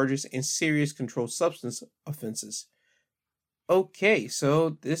conduct charges and serious controlled substance offenses. Okay,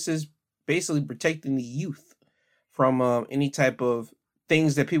 so this is basically protecting the youth from any type of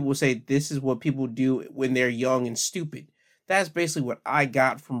things that people will say this is what people do when they're young and stupid. That's basically what I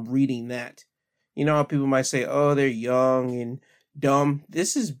got from reading that. You know how people might say, oh, they're young and dumb.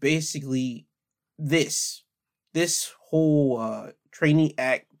 This is basically this. This whole trainee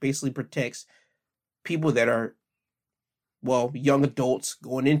act basically protects people that are, well, young adults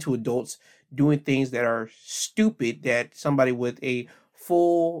going into adults doing things that are stupid that somebody with a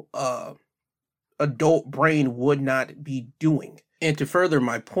full adult brain would not be doing. And to further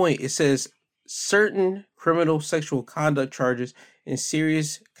my point, it says certain criminal sexual conduct charges and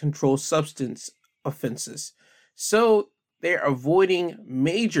serious controlled substance offenses. So they're avoiding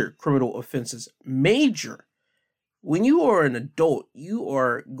major criminal offenses. Major. When you are an adult, you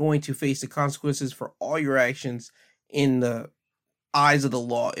are going to face the consequences for all your actions in the eyes of the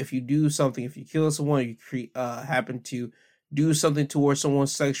law. If you do something, if you kill someone, you happen to do something towards someone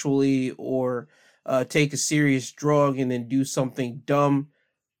sexually, or take a serious drug and then do something dumb,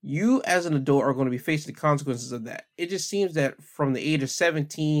 you as an adult are going to be facing the consequences of that. It just seems that from the age of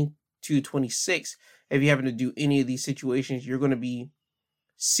 17 to 26, if you happen to do any of these situations, you're going to be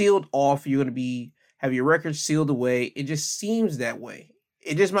sealed off. You're going to have your records sealed away. It just seems that way.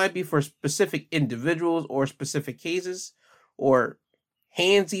 It just might be for specific individuals or specific cases or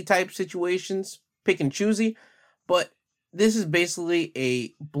handsy type situations, pick and choosy, but this is basically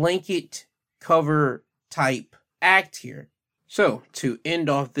a blanket cover type act here. So to end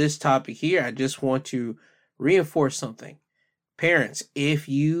off this topic here, I just want to reinforce something. Parents, if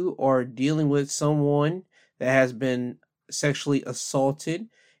you are dealing with someone that has been sexually assaulted,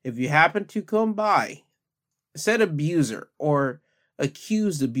 if you happen to come by said abuser or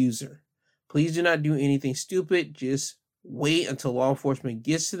accused abuser, please do not do anything stupid. Just wait until law enforcement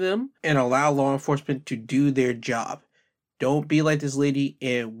gets to them and allow law enforcement to do their job. Don't be like this lady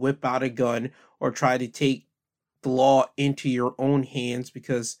and whip out a gun or try to take the law into your own hands,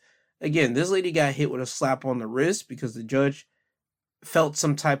 because again, this lady got hit with a slap on the wrist because the judge felt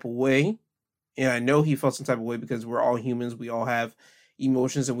some type of way. And I know he felt some type of way because we're all humans. We all have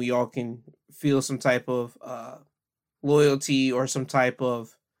emotions and we all can feel some type of loyalty or some type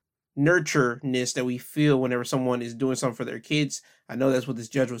of nurtureness that we feel whenever someone is doing something for their kids. I know that's what this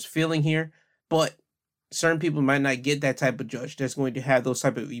judge was feeling here, but certain people might not get that type of judge that's going to have those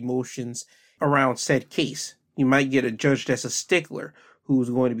type of emotions around said case. You might get a judge that's a stickler, who's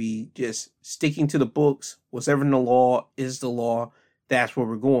going to be just sticking to the books. Whatever in the law is the law. That's what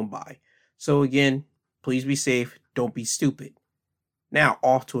we're going by. So again, please be safe. Don't be stupid. Now,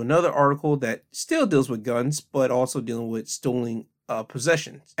 off to another article that still deals with guns, but also dealing with stolen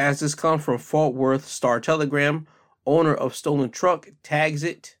possessions. As this comes from Fort Worth Star-Telegram, owner of stolen truck tracks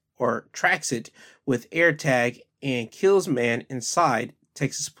it with AirTag and kills man inside,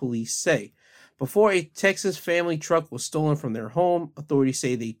 Texas police say. Before a Texas family truck was stolen from their home, authorities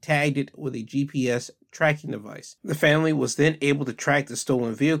say they tagged it with a GPS tracking device. The family was then able to track the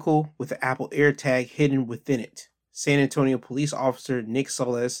stolen vehicle with the Apple AirTag hidden within it. San Antonio police officer Nick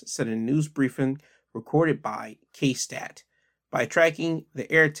Soles said in a news briefing recorded by KSTAT. By tracking the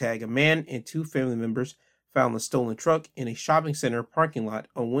AirTag, a man and two family members found the stolen truck in a shopping center parking lot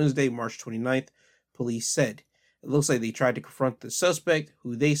on Wednesday, March 29th, police said. It looks like they tried to confront the suspect,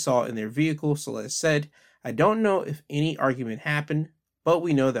 who they saw in their vehicle, Celeste said. I don't know if any argument happened, but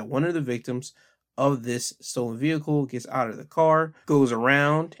we know that one of the victims of this stolen vehicle gets out of the car, goes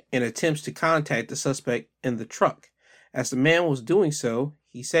around, and attempts to contact the suspect in the truck. As the man was doing so,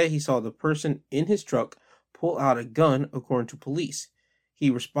 he said he saw the person in his truck pull out a gun, according to police. He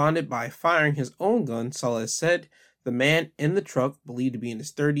responded by firing his own gun, Celeste said. The man in the truck, believed to be in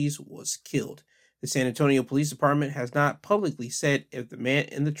his 30s, was killed. The San Antonio Police Department has not publicly said if the man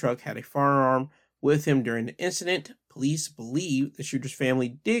in the truck had a firearm with him during the incident. Police believe the shooter's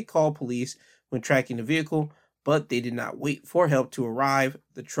family did call police when tracking the vehicle, but they did not wait for help to arrive.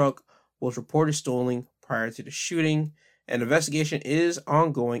 The truck was reported stolen prior to the shooting. An investigation is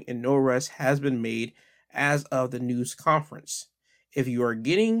ongoing and no arrest has been made as of the news conference. If you are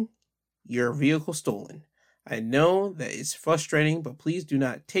getting your vehicle stolen, I know that it's frustrating, but please do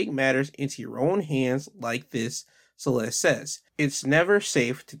not take matters into your own hands like this, Celeste says. It's never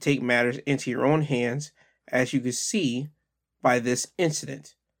safe to take matters into your own hands, as you can see by this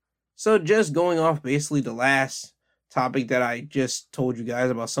incident. So just going off basically the last topic that I just told you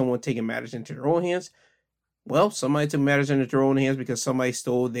guys about someone taking matters into their own hands, well, somebody took matters into their own hands because somebody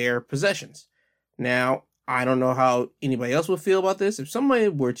stole their possessions. Now, I don't know how anybody else would feel about this. If somebody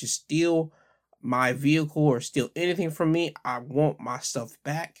were to steal my vehicle or steal anything from me, I want my stuff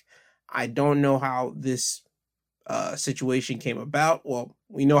back. I don't know how this situation came about. Well,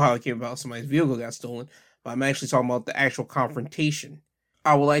 we know how it came about. Somebody's vehicle got stolen, but I'm actually talking about the actual confrontation.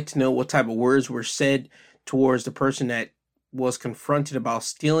 I would like to know what type of words were said towards the person that was confronted about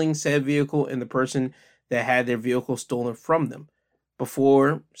stealing said vehicle and the person that had their vehicle stolen from them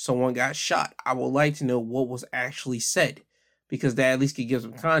before someone got shot. I would like to know what was actually said, because that at least could give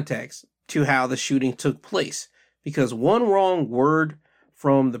some context to how the shooting took place. Because one wrong word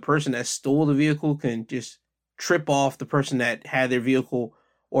from the person that stole the vehicle can just trip off the person that had their vehicle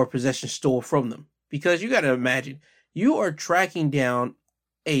or possession stole from them. Because you got to imagine, you are tracking down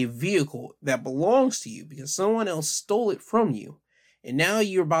a vehicle that belongs to you because someone else stole it from you. And now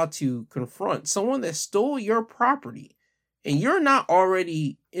you're about to confront someone that stole your property. And you're not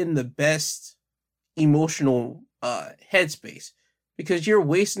already in the best emotional headspace because you're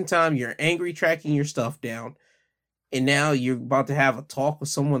wasting time. You're angry tracking your stuff down. And now you're about to have a talk with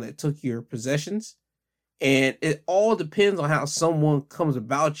someone that took your possessions. And it all depends on how someone comes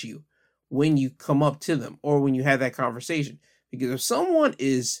about you when you come up to them or when you have that conversation. Because if someone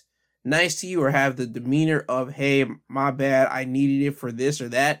is nice to you or have the demeanor of, hey, my bad, I needed it for this or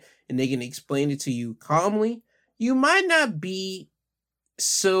that, and they can explain it to you calmly, you might not be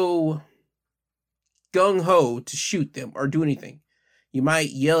so gung-ho to shoot them or do anything. You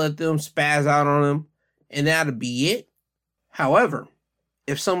might yell at them, spaz out on them, and that'll be it. However,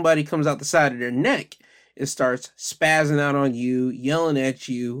 if somebody comes out the side of their neck and starts spazzing out on you, yelling at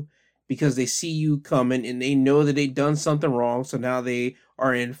you because they see you coming and they know that they've done something wrong, so now they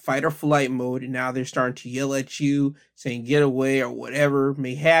are in fight or flight mode, and now they're starting to yell at you, saying get away or whatever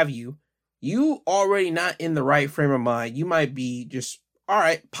may have you, you already not in the right frame of mind. You might be just, all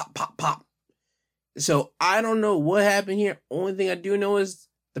right, pop, pop, pop. So I don't know what happened here. Only thing I do know is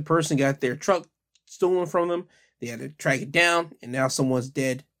the person got their truck stolen from them. They had to track it down, and now someone's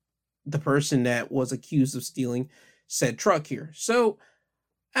dead. The person that was accused of stealing said truck here. So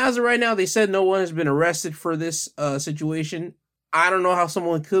as of right now, they said no one has been arrested for this situation. I don't know how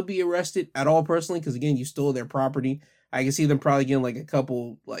someone could be arrested at all personally, because again, you stole their property. I can see them probably getting like a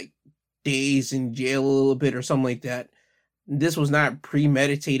couple days in jail a little bit or something like that. This was not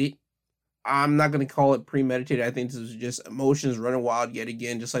premeditated. I'm not going to call it premeditated. I think this was just emotions running wild yet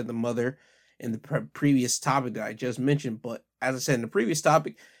again, just like the mother in the previous topic that I just mentioned. But as I said in the previous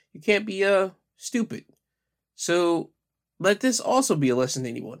topic, you can't be stupid. So let this also be a lesson to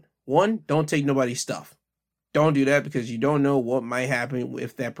anyone. One, don't take nobody's stuff. Don't do that, because you don't know what might happen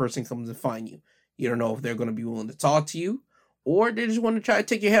if that person comes and find you. You don't know if they're going to be willing to talk to you, or they just want to try to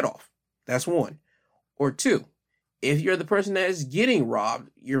take your head off. That's one. Or two, if you're the person that is getting robbed,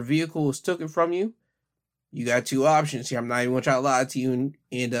 your vehicle is taken from you, you got two options here. I'm not even going to try to lie to you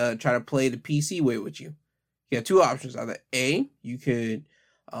and try to play the PC way with you. You got two options. Either A, you could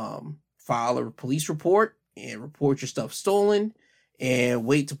file a police report and report your stuff stolen and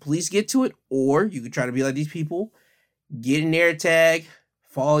wait till police get to it, or you could try to be like these people, get an air tag,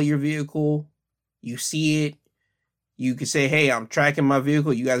 follow your vehicle, you see it, you could say, hey, I'm tracking my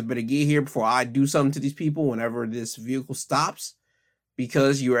vehicle, you guys better get here before I do something to these people whenever this vehicle stops,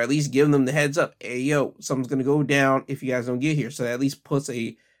 because you're at least giving them the heads up, hey, yo, something's going to go down if you guys don't get here. So that at least puts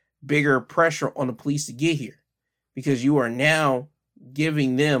a bigger pressure on the police to get here, because you are now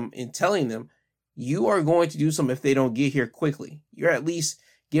giving them and telling them you are going to do something if they don't get here quickly. You're at least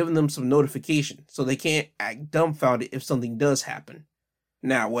giving them some notification so they can't act dumbfounded if something does happen.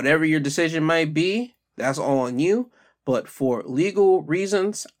 Now, whatever your decision might be, that's all on you. But for legal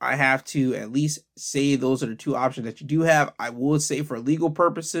reasons, I have to at least say those are the two options that you do have. I would say for legal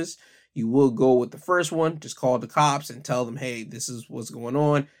purposes, you will go with the first one. Just call the cops and tell them, hey, this is what's going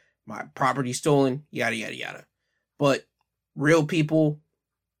on. My property's stolen, yada, yada, yada. But real people,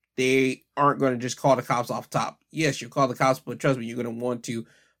 they aren't going to just call the cops off top. Yes, you'll call the cops, but trust me, you're going to want to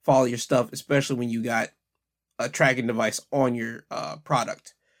follow your stuff, especially when you got a tracking device on your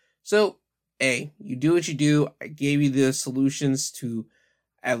product. So, hey, you do what you do. I gave you the solutions to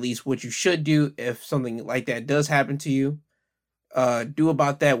at least what you should do if something like that does happen to you. Do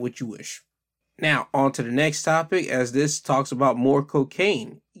about that what you wish. Now, on to the next topic, as this talks about more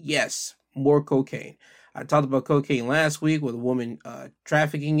cocaine. Yes, more cocaine. I talked about cocaine last week with a woman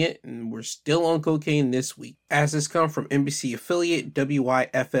trafficking it, and we're still on cocaine this week. As this comes from NBC affiliate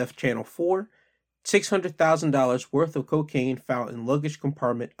WYFF Channel 4, $600,000 worth of cocaine found in luggage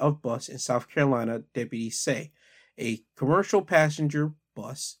compartment of bus in South Carolina, deputies say. A commercial passenger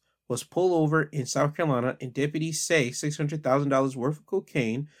bus was pulled over in South Carolina, and deputies say $600,000 worth of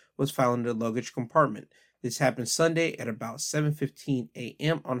cocaine was found in the luggage compartment. This happened Sunday at about 7:15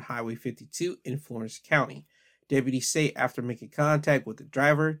 a.m. on Highway 52 in Florence County. Deputies say after making contact with the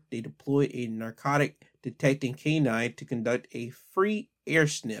driver, they deployed a narcotic detecting canine to conduct a free air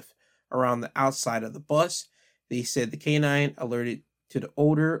sniff around the outside of the bus. They said the canine alerted to the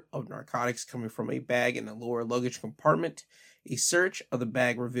odor of narcotics coming from a bag in the lower luggage compartment. A search of the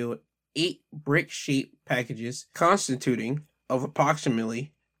bag revealed 8 brick-shaped packages constituting of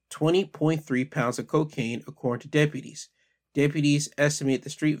approximately 20.3 pounds of cocaine, according to deputies. Deputies estimate the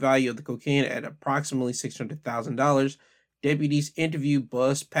street value of the cocaine at approximately $600,000. Deputies interviewed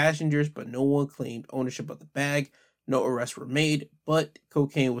bus passengers, but no one claimed ownership of the bag. No arrests were made, but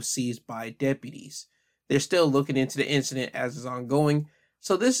cocaine was seized by deputies. They're still looking into the incident as it's ongoing.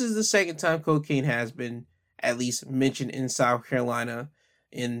 So this is the second time cocaine has been at least mentioned in South Carolina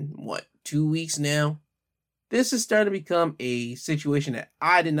in, 2 weeks now? This is starting to become a situation that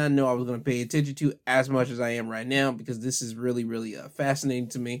I did not know I was going to pay attention to as much as I am right now, because this is really, really fascinating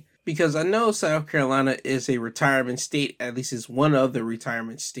to me. Because I know South Carolina is a retirement state, at least it's one of the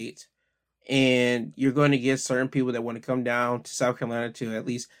retirement states. And you're going to get certain people that want to come down to South Carolina to at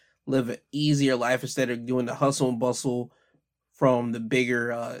least live an easier life instead of doing the hustle and bustle from the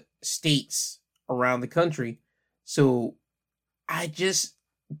bigger states around the country. So I just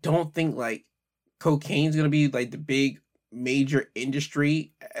don't think like cocaine's going to be like the big major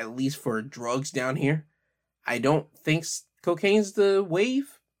industry, at least for drugs down here. I don't think cocaine's the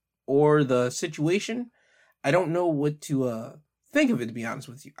wave or the situation. I don't know what to think of it, to be honest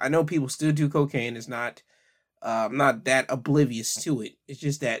with you. I know people still do cocaine. It's not, I'm not that oblivious to it. It's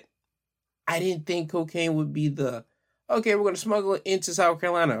just that I didn't think cocaine would be the, okay, we're going to smuggle it into South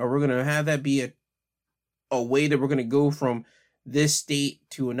Carolina, or we're going to have that be a way that we're going to go from this state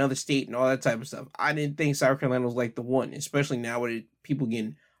to another state and all that type of stuff. I didn't think South Carolina was like the one, especially now with people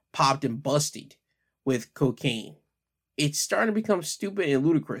getting popped and busted with cocaine. It's starting to become stupid and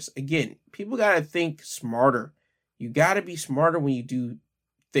ludicrous. Again, people got to think smarter. You got to be smarter when you do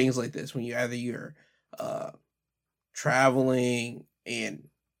things like this. When you're traveling and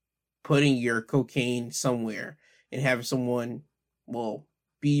putting your cocaine somewhere and having someone,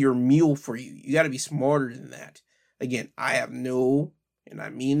 be your mule for you. You got to be smarter than that. Again, I have no, and I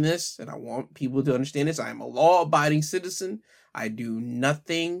mean this, and I want people to understand this, I am a law-abiding citizen. I do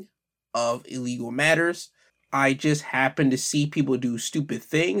nothing of illegal matters. I just happen to see people do stupid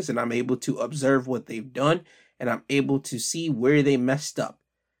things, and I'm able to observe what they've done, and I'm able to see where they messed up.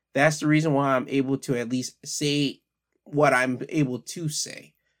 That's the reason why I'm able to at least say what I'm able to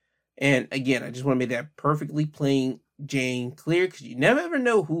say. And again, I just want to make that perfectly plain, Jane, clear, because you never ever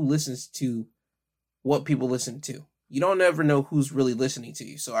know who listens to what people listen to. You don't ever know who's really listening to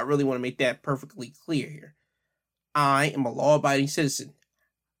you. So I really want to make that perfectly clear here. I am a law-abiding citizen.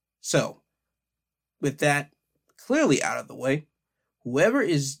 So, with that clearly out of the way, whoever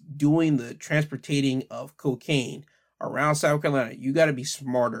is doing the transportating of cocaine around South Carolina, you got to be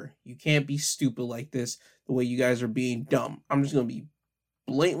smarter. You can't be stupid like this, the way you guys are being dumb. I'm just going to be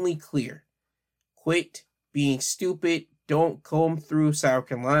blatantly clear. Quit being stupid. Don't come through South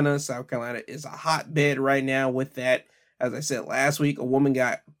Carolina. South Carolina is a hotbed right now with that. As I said last week, a woman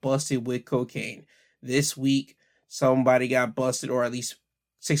got busted with cocaine. This week, somebody got busted, or at least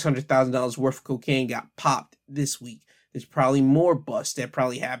 $600,000 worth of cocaine got popped this week. There's probably more busts that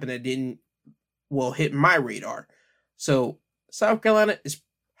probably happened that didn't, hit my radar. So South Carolina is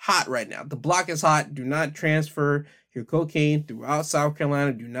hot right now. The block is hot. Do not transfer your cocaine throughout South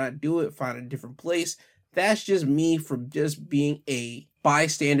Carolina. Do not do it. Find a different place. That's just me from just being a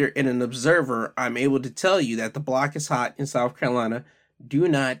bystander and an observer. I'm able to tell you that the block is hot in South Carolina. Do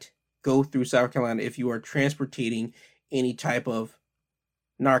not go through South Carolina if you are transporting any type of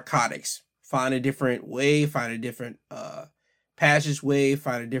narcotics. Find a different way, find a different passageway,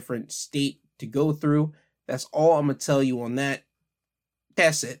 find a different state to go through. That's all I'm going to tell you on that.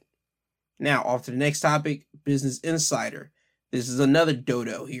 That's it. Now, off to the next topic, Business Insider. This is another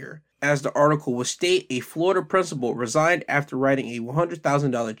dodo here. As the article will state, a Florida principal resigned after writing a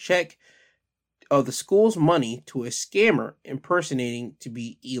 $100,000 check of the school's money to a scammer impersonating to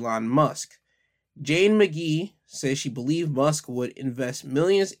be Elon Musk. Jane McGee says she believed Musk would invest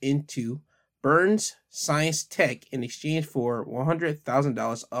millions into Burns Science Tech in exchange for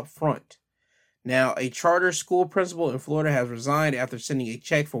 $100,000 up front. Now, a charter school principal in Florida has resigned after sending a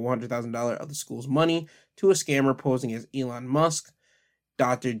check for $100,000 of the school's money to a scammer posing as Elon Musk.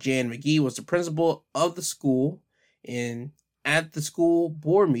 Dr. Jan McGee was the principal of the school at the school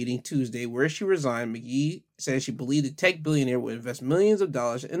board meeting Tuesday, where she resigned. McGee said she believed the tech billionaire would invest millions of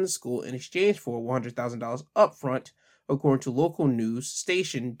dollars in the school in exchange for $100,000 up front, according to local news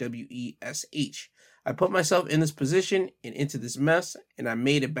station WESH. I put myself in this position and into this mess, and I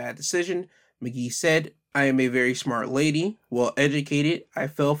made a bad decision, McGee said. I am a very smart lady, well educated. I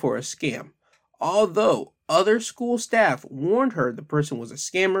fell for a scam. Although other school staff warned her the person was a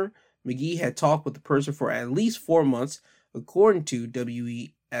scammer, McGee had talked with the person for at least 4 months, according to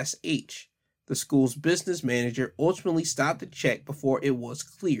WESH. The school's business manager ultimately stopped the check before it was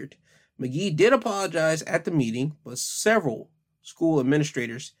cleared. McGee did apologize at the meeting, but several school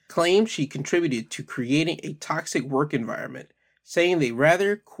administrators claimed she contributed to creating a toxic work environment, saying they'd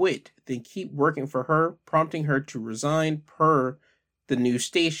rather quit than keep working for her, prompting her to resign per the news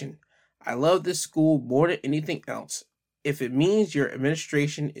station. I love this school more than anything else. If it means your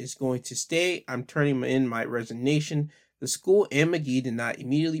administration is going to stay, I'm turning in my resignation. The school and McGee did not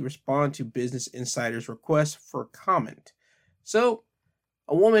immediately respond to Business Insider's request for comment. So,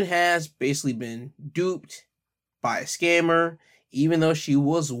 a woman has basically been duped by a scammer, even though she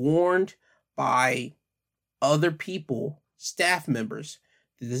was warned by other people, staff members,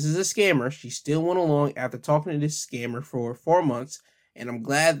 that this is a scammer. She still went along after talking to this scammer for 4 months, and I'm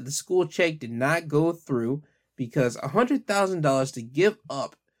glad that the school check did not go through, because $100,000 to give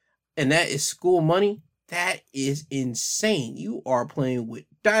up, and that is school money, that is insane. You are playing with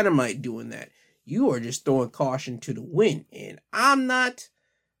dynamite doing that. You are just throwing caution to the wind, and I'm not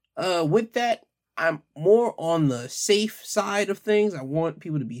with that. I'm more on the safe side of things. I want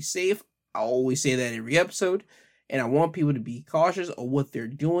people to be safe. I always say that every episode, and I want people to be cautious of what they're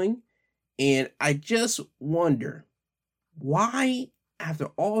doing. And I just wonder, why, after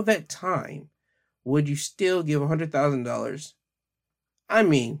all that time, would you still give $100,000? I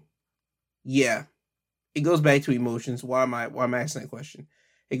mean, yeah, it goes back to emotions. Why am I asking that question?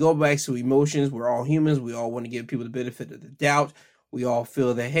 It goes back to emotions. We're all humans. We all want to give people the benefit of the doubt. We all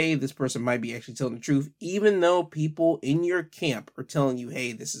feel that, hey, this person might be actually telling the truth. Even though people in your camp are telling you,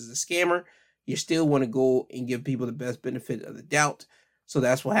 hey, this is a scammer, you still want to go and give people the best benefit of the doubt. So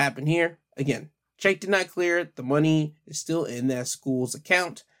that's what happened here. Again, check did not clear. The money is still in that school's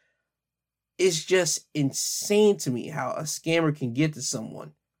account. It's just insane to me how a scammer can get to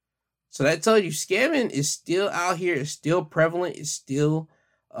someone. So that tells you scamming is still out here. It's still prevalent. It's still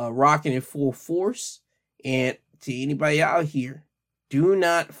rocking in full force. And to anybody out here, do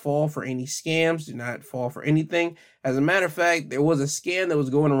not fall for any scams. Do not fall for anything. As a matter of fact, there was a scam that was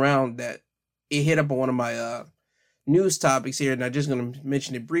going around that it hit up on one of my news topics here, and I'm just going to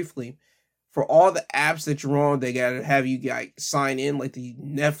mention it briefly. For all the apps that you're on, they got to have you guys sign in, like the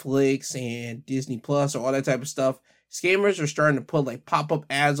Netflix and Disney Plus or all that type of stuff. Scammers are starting to put like pop-up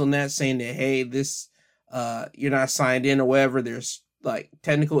ads on that saying that, hey, this, you're not signed in or whatever. There's like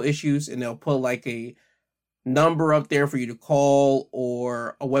technical issues, and they'll put like a number up there for you to call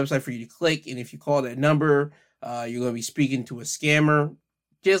or a website for you to click. And if you call that number, you're going to be speaking to a scammer.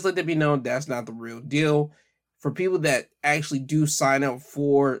 Just let it be known that's not the real deal. For people that actually do sign up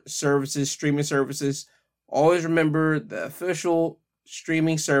for services, streaming services, always remember the official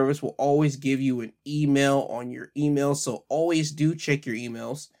streaming service will always give you an email on your email. So always do check your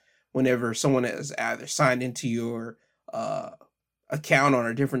emails whenever someone has either signed into your account on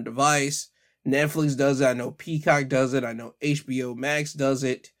a different device. Netflix does it. I know Peacock does it. I know HBO Max does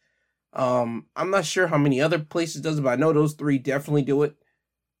it. I'm not sure how many other places does it, but I know those three definitely do it.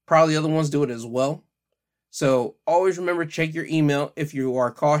 Probably other ones do it as well. So always remember, check your email if you are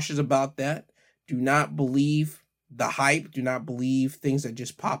cautious about that. Do not believe the hype. Do not believe things that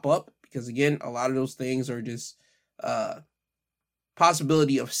just pop up, because again, a lot of those things are just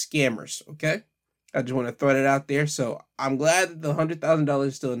possibility of scammers. Okay, I just want to throw that out there. So I'm glad that the $100,000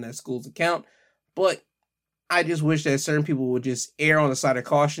 is still in that school's account, but I just wish that certain people would just err on the side of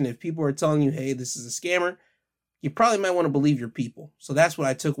caution. If people are telling you, hey, this is a scammer, you probably might want to believe your people. So that's what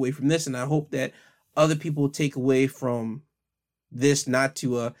I took away from this, and I hope that other people take away from this not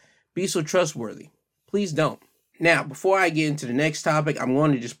to be so trustworthy. Please don't. Now, before I get into the next topic, I'm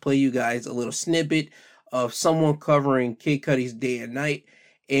going to just play you guys a little snippet of someone covering Kid Cudi's Day and Night.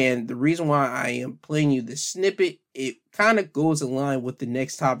 And the reason why I am playing you this snippet, it kind of goes in line with the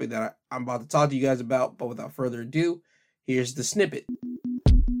next topic that I'm about to talk to you guys about. But without further ado, here's the snippet.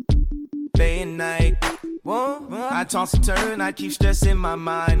 Day and night, I toss and turn, I keep stressing my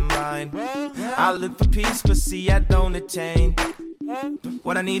mind. I look for peace, but see I don't attain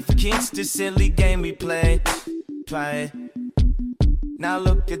what I need for kicks, this silly game we play. Now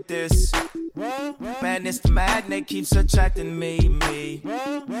look at this. Madness, the magnet keeps attracting me.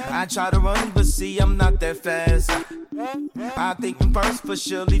 I try to run, but see I'm not that fast. I think I'm first, but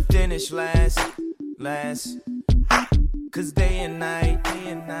surely finish last. Cause day and night,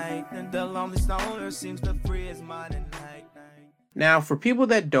 and the lonely stoner seems to free his mind at night. Now, for people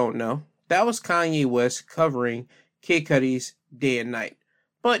that don't know, that was Kanye West covering Kid Cudi's Day and Night.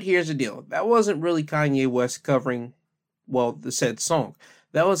 But here's the deal. That wasn't really Kanye West covering, the said song.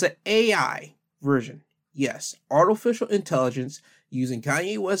 That was an AI version. Yes, artificial intelligence using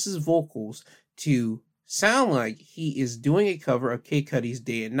Kanye West's vocals to sound like he is doing a cover of Kid Cudi's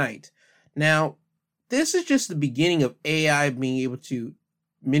Day and Night. Now, this is just the beginning of AI being able to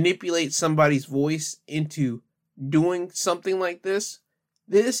manipulate somebody's voice into doing something like this.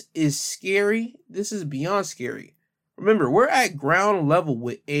 This is scary. This is beyond scary. Remember, we're at ground level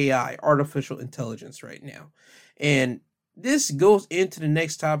with AI, artificial intelligence, right now. And this goes into the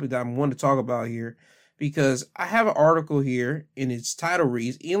next topic that I'm going to talk about here, because I have an article here and its title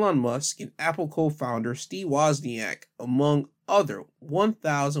reads, Elon Musk and Apple co-founder Steve Wozniak, among other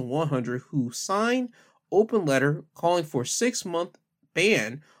 1,100 who signed open letter calling for 6-month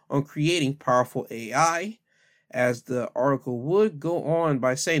ban on creating powerful AI. As the article would go on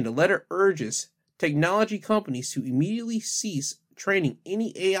by saying, the letter urges technology companies to immediately cease training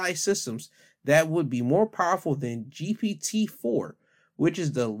any AI systems that would be more powerful than GPT-4, which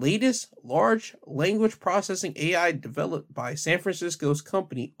is the latest large language processing AI developed by San Francisco's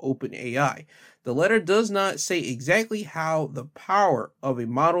company OpenAI. The letter does not say exactly how the power of a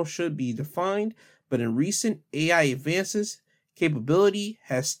model should be defined, but in recent AI advances, capability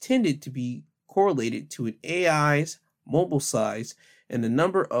has tended to be correlated to an AI's mobile size and the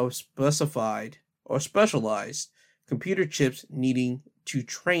number of specified or specialized computer chips needing to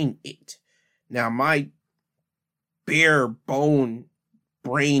train it. Now, my bare bone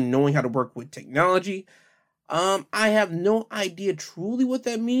brain knowing how to work with technology, I have no idea truly what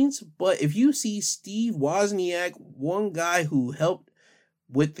that means, but if you see Steve Wozniak, one guy who helped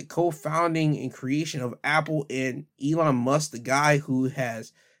with the co-founding and creation of Apple, and Elon Musk, the guy who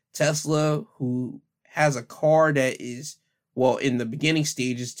has Tesla, who has a car that is, in the beginning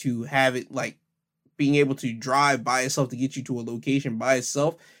stages to have it like being able to drive by itself to get you to a location by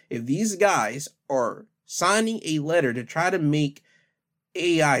itself. If these guys are signing a letter to try to make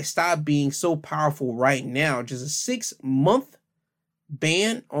AI stop being so powerful right now, just a 6-month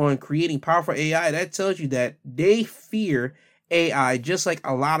ban on creating powerful AI, that tells you that they fear AI just like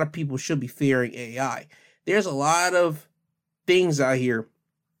a lot of people should be fearing AI. There's a lot of things out here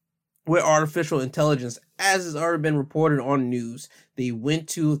with artificial intelligence, as has already been reported on news. They went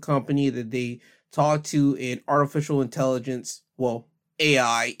to a company that they talked to in artificial intelligence,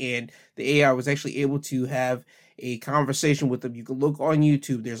 AI, and the AI was actually able to have a conversation with them. You can look on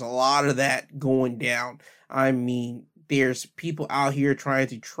YouTube. There's a lot of that going down. I mean, there's people out here trying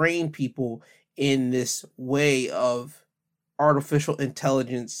to train people in this way of artificial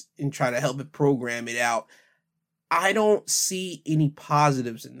intelligence and try to help it program it out. I don't see any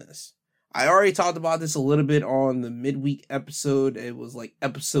positives in this. I already talked about this a little bit on the midweek episode. It was like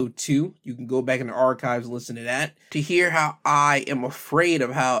episode 2. You can go back in the archives and listen to that to hear how I am afraid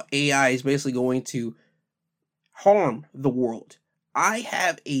of how AI is basically going to harm the world. I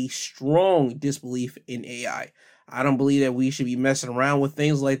have a strong disbelief in AI. I don't believe that we should be messing around with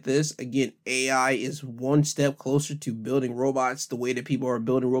things like this. Again, AI is one step closer to building robots the way that people are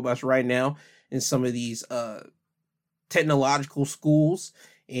building robots right now in some of these technological schools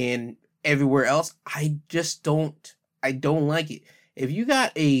and everywhere else. I don't like it. If you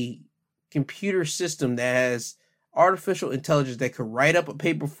got a computer system that has artificial intelligence that could write up a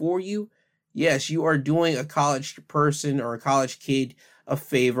paper for you, yes, you are doing a college person or a college kid a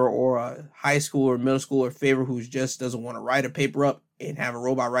favor, or a high school or middle schooler a favor who just doesn't want to write a paper up and have a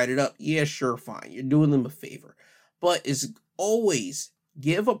robot write it up. Yeah, sure, fine. You're doing them a favor. But it's always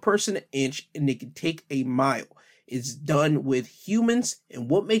give a person an inch and they can take a mile. It's done with humans, and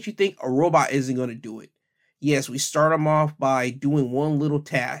what makes you think a robot isn't going to do it? Yes, we start them off by doing one little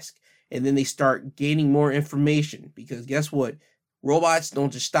task, and then they start gaining more information, because guess what? Robots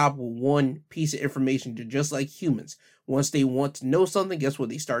don't just stop with one piece of information. They're just like humans. Once they want to know something, guess what?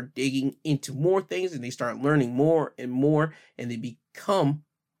 They start digging into more things and they start learning more and more, and they become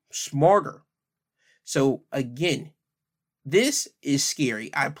smarter. So again, this is scary.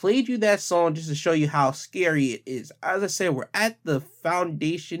 I played you that song just to show you how scary it is. As I said, we're at the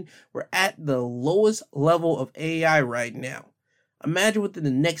foundation. We're at the lowest level of AI right now. Imagine within the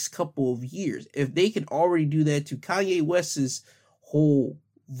next couple of years, if they can already do that to Kanye West's whole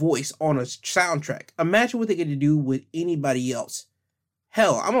voice on a soundtrack. Imagine what they get to do with anybody else.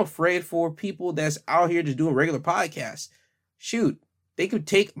 Hell, I'm afraid for people that's out here just doing regular podcasts. Shoot, they could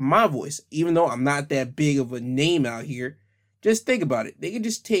take my voice, even though I'm not that big of a name out here. Just think about it. They could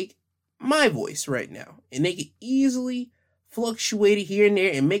just take my voice right now, and they could easily fluctuate it here and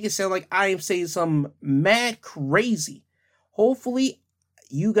there and make it sound like I am saying something mad crazy. Hopefully,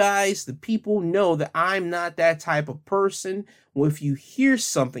 you guys, the people, know that I'm not that type of person. Well, if you hear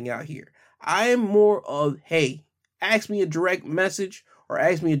something out here, I am more of, hey, ask me a direct message or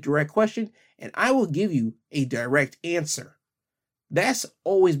ask me a direct question, and I will give you a direct answer. That's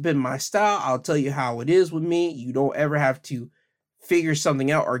always been my style. I'll tell you how it is with me. You don't ever have to figure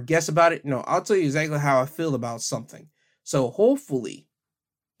something out or guess about it. No, I'll tell you exactly how I feel about something. So hopefully,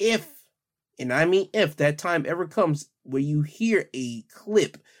 if, and I mean if, that time ever comes where you hear a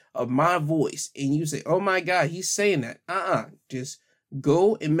clip of my voice and you say, oh my God, he's saying that. Just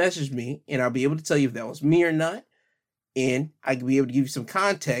go and message me and I'll be able to tell you if that was me or not. And I can be able to give you some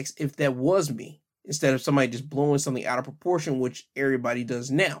context if that was me, instead of somebody just blowing something out of proportion, which everybody does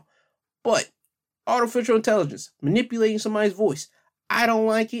now. But artificial intelligence, manipulating somebody's voice, I don't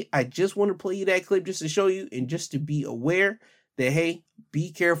like it. I just want to play you that clip just to show you and just to be aware that, hey,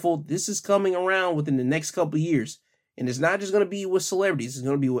 be careful. This is coming around within the next couple of years. And it's not just going to be with celebrities. It's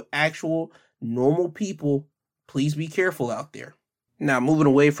going to be with actual normal people. Please be careful out there. Now, moving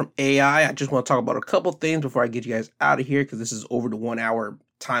away from AI, I just want to talk about a couple things before I get you guys out of here, because this is over the 1 hour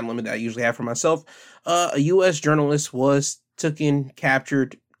time limit that I usually have for myself. A U.S. journalist was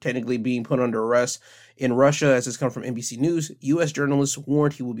captured, technically being put under arrest in Russia, as it's come from NBC News. U.S. journalist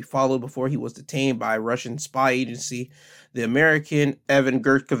warned he would be followed before he was detained by a Russian spy agency. The American Evan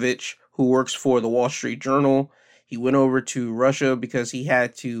Gershkovich, who works for the Wall Street Journal, he went over to Russia because he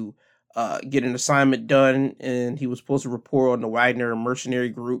had to get an assignment done, and he was supposed to report on the Wagner mercenary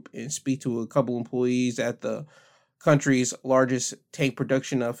group and speak to a couple employees at the country's largest tank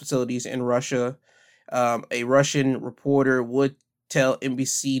production facilities in Russia. A Russian reporter would tell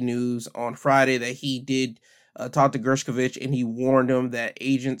NBC News on Friday that he did talk to Gershkovich, and he warned him that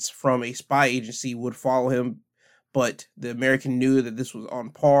agents from a spy agency would follow him. But the American knew that this was on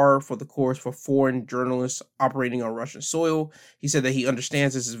par for the course for foreign journalists operating on Russian soil. He said that he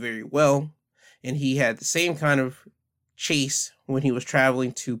understands this very well, and he had the same kind of chase when he was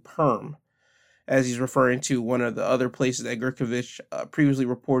traveling to Perm, as he's referring to one of the other places that Gershkovich previously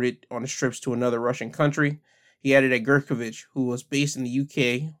reported on his trips to another Russian country. He added that Gershkovich, who was based in the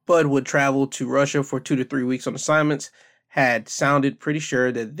UK but would travel to Russia for 2 to 3 weeks on assignments, had sounded pretty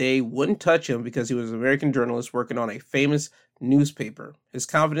sure that they wouldn't touch him because he was an American journalist working on a famous newspaper. His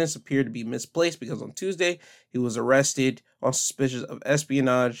confidence appeared to be misplaced because on Tuesday, he was arrested on suspicions of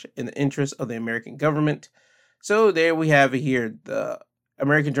espionage in the interest of the American government. So there we have it here. The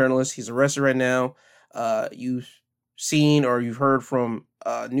American journalist, he's arrested right now. You've seen or you've heard from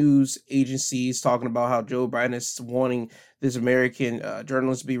news agencies talking about how Joe Biden is wanting this American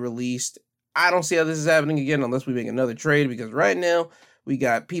journalist to be released. I don't see how this is happening again unless we make another trade, because right now we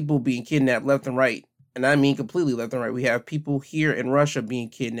got people being kidnapped left and right. And I mean completely left and right. We have people here in Russia being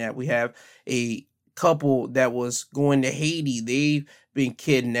kidnapped. We have a couple that was going to Haiti. They've been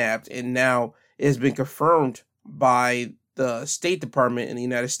kidnapped, and now it's been confirmed by the State Department in the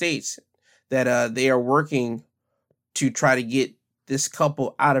United States that they are working to try to get this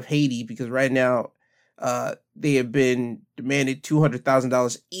couple out of Haiti, because right now they have been demanded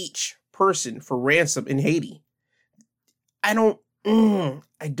 $200,000 each person for ransom in Haiti. I don't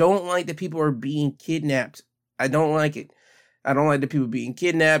like that people are being kidnapped. I don't like it. I don't like that people being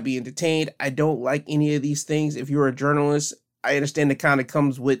kidnapped, being detained. I don't like any of these things. If you're a journalist, I understand it kind of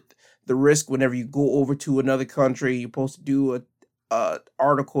comes with the risk whenever you go over to another country. You're supposed to do a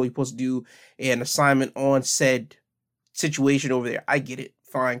article. You're supposed to do an assignment on said situation over there. I get it.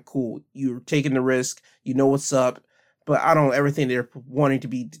 Fine, cool. You're taking the risk. You know what's up. But I don't ever think they're wanting to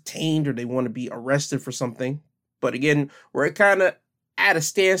be detained or they want to be arrested for something. But again, we're kind of at a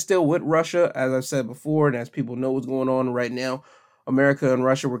standstill with Russia, as I've said before, and as people know what's going on right now. America and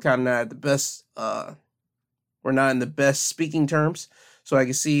Russia, we're kind of not at the best, we're not in the best speaking terms. So I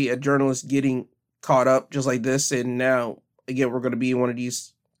can see a journalist getting caught up just like this, and now again, we're going to be in one of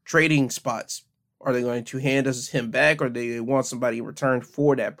these trading spots. Are they going to hand us him back, or do they want somebody in return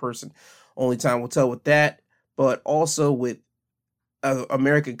for that person? Only time will tell with that. But also with an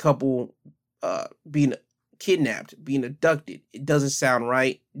American couple being kidnapped, being abducted. It doesn't sound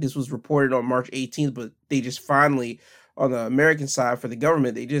right. This was reported on March 18th, but they just finally, on the American side for the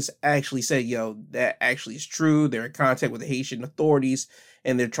government, they just actually said, yo, that actually is true. They're in contact with the Haitian authorities,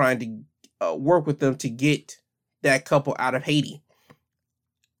 and they're trying to work with them to get that couple out of Haiti.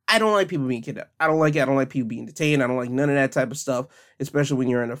 I don't like people being kidnapped. I don't like it. I don't like people being detained. I don't like none of that type of stuff, especially when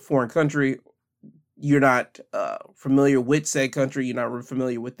you're in a foreign country. You're not familiar with said country. You're not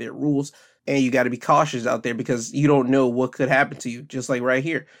familiar with their rules. And you got to be cautious out there because you don't know what could happen to you. Just like right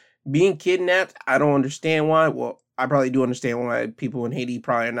here. Being kidnapped, I don't understand why. Well, I probably do understand why people in Haiti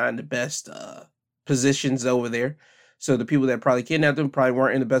probably are not in the best positions over there. So the people that probably kidnapped them probably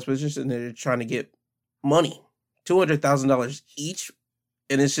weren't in the best position, and they're trying to get money. $200,000 each,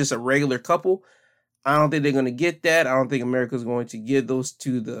 and it's just a regular couple. I don't think they're going to get that. I don't think America's going to give those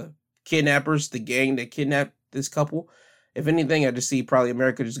to the kidnappers, the gang that kidnapped this couple. If anything, I just see probably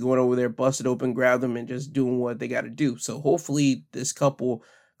America just going over there, bust it open, grab them, and just doing what they got to do. So hopefully this couple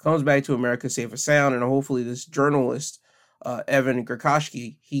comes back to America safe and sound, and hopefully this journalist, Evan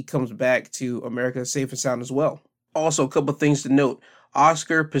Gershkovsky, he comes back to America safe and sound as well. Also, a couple things to note.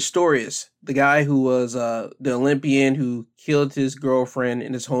 Oscar Pistorius, the guy who was the Olympian who killed his girlfriend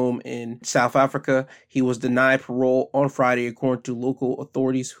in his home in South Africa, he was denied parole on Friday, according to local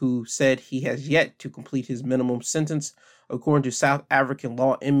authorities who said he has yet to complete his minimum sentence. According to South African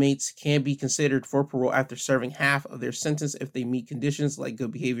law, inmates can be considered for parole after serving half of their sentence if they meet conditions like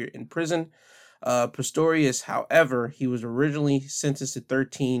good behavior in prison. Pistorius, however, he was originally sentenced to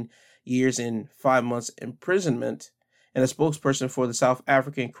 13 years and 5 months imprisonment. And a spokesperson for the South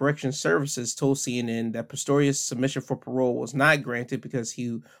African Correction Services told CNN that Pistorius' submission for parole was not granted because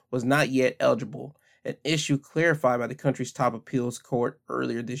he was not yet eligible, an issue clarified by the country's top appeals court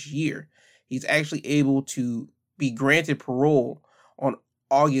earlier this year. He's actually able to be granted parole on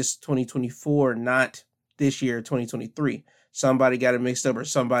August 2024, not this year, 2023. Somebody got it mixed up, or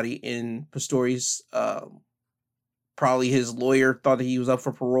somebody in Pistorius, probably his lawyer, thought that he was up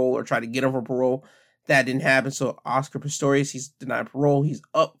for parole or tried to get him for parole. That didn't happen. So Oscar Pistorius, he's denied parole. He's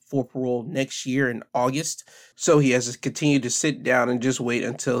up for parole next year in August. So he has to continue to sit down and just wait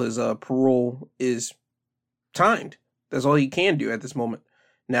until his parole is timed. That's all he can do at this moment.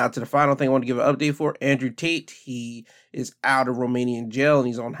 Now to the final thing I want to give an update for. Andrew Tate, he is out of Romanian jail and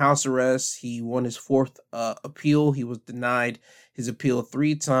he's on house arrest. He won his fourth appeal. He was denied his appeal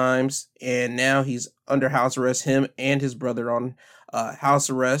 3 times. And now he's under house arrest. Him and his brother on house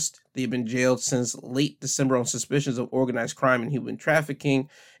arrest. They've been jailed since late December on suspicions of organized crime and human trafficking.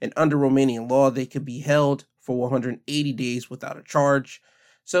 And under Romanian law, they could be held for 180 days without a charge.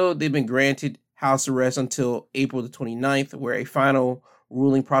 So they've been granted house arrest until April the 29th, where a final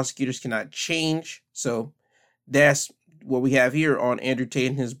ruling prosecutors cannot change. So that's what we have here on Andrew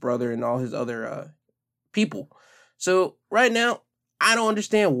Tate and his brother and all his other people. So right now, I don't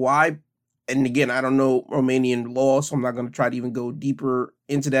understand why. And again, I don't know Romanian law, so I'm not going to try to even go deeper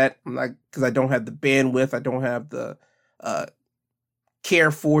into that. I'm not, because I don't have the bandwidth. I don't have the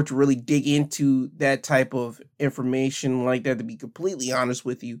care for to really dig into that type of information like that, to be completely honest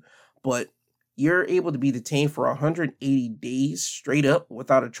with you. But you're able to be detained for 180 days straight up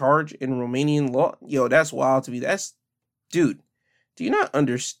without a charge in Romanian law. Yo, that's wild to me. That's, dude, do you not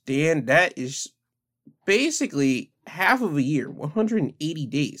understand? That is basically half of a year, 180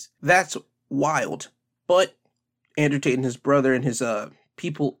 days. That's wild. But Andrew Tate and his brother and his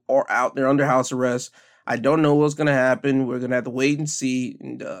people are out there under house arrest. I don't know what's going to happen. We're going to have to wait and see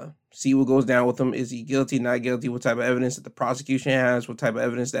what goes down with him. Is he guilty, not guilty? What type of evidence that the prosecution has? What type of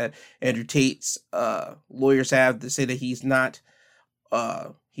evidence that Andrew Tate's lawyers have to say that he's not,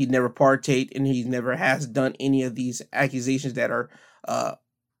 he never partake and he never has done any of these accusations that are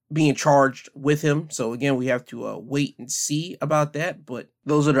being charged with him. So again, we have to wait and see about that. But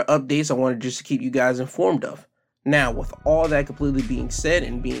those are the updates I wanted just to keep you guys informed of. Now, with all that completely being said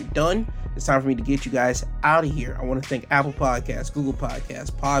and being done, it's time for me to get you guys out of here. I want to thank Apple Podcasts, Google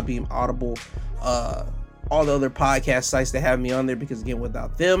Podcasts, Podbean, Audible, all the other podcast sites that have me on there, because again,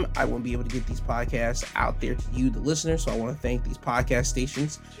 without them, I wouldn't be able to get these podcasts out there to you, the listeners. So I want to thank these podcast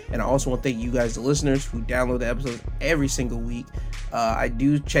stations. And I also want to thank you guys, the listeners, who download the episodes every single week. I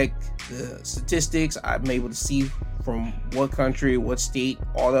do check the statistics. I'm able to see from what country, what state,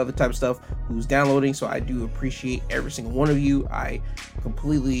 all the other type of stuff, who's downloading. So I do appreciate every single one of you. I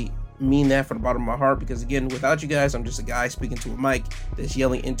completely mean that from the bottom of my heart, because again, without you guys, I'm just a guy speaking to a mic that's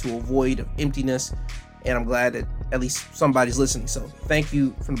yelling into a void of emptiness. And I'm glad that at least somebody's listening. So thank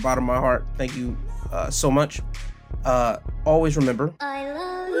you from the bottom of my heart. Thank you so much. Always remember, I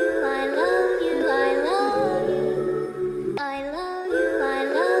love you, I love you, I love you. I love you, I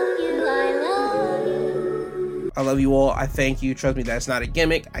love you, I love you. I love you all. I thank you. Trust me, that's not a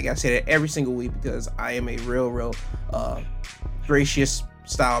gimmick. I gotta say that every single week because I am a real gracious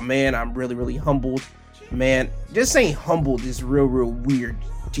style man. I'm really humbled, man. Just saying humbled is real weird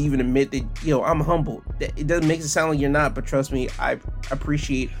to even admit that, I'm humbled. It doesn't make it sound like you're not, but trust me, I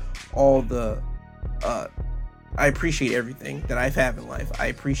appreciate all the I appreciate everything that I've had in life. I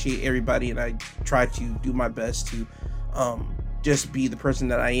appreciate everybody, and I try to do my best to just be the person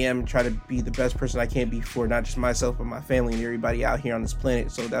that I am, and try to be the best person I can be for not just myself, but my family and everybody out here on this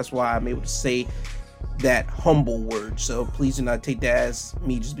planet. So that's why I'm able to say that humble word. So please do not take that as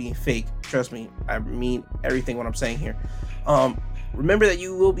me just being fake. Trust me, I mean everything what I'm saying here. Remember that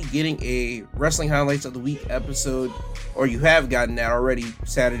you will be getting a Wrestling Highlights of the Week episode, or you have gotten that already.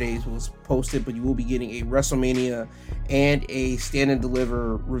 Saturdays was posted, but you will be getting a WrestleMania and a Stand and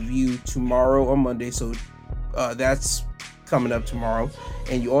Deliver review tomorrow on Monday. So that's coming up tomorrow.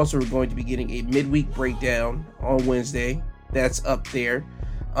 And you also are going to be getting a midweek breakdown on Wednesday. That's up there.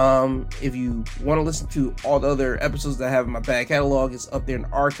 If you want to listen to all the other episodes that I have in my back catalog, it's up there in the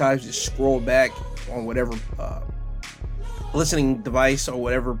archives. Just scroll back on whatever listening device or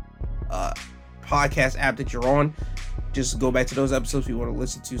whatever podcast app that you're on. Just go back to those episodes if you want to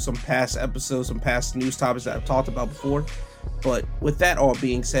listen to some past episodes, some past news topics that I've talked about before. But with that all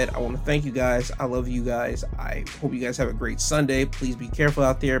being said, I want to thank you guys. I love you guys. I hope you guys have a great Sunday. Please be careful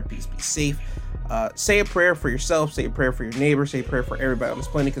out there. Please be safe. Say a prayer for yourself. Say a prayer for your neighbor. Say a prayer for everybody on this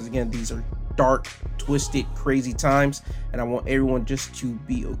planet, because again, these are dark, twisted, crazy times, and I want everyone just to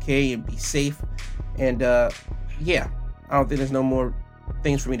be okay and be safe. And yeah, I don't think there's no more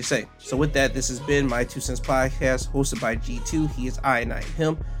things for me to say. So with that, this has been my 2 Cents Podcast, hosted by G2. He is I and I am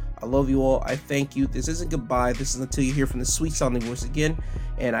him. I love you all. I thank you. This isn't goodbye. This is until you hear from the sweet sounding voice again,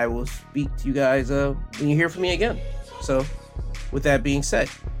 and I will speak to you guys when you hear from me again. So with that being said,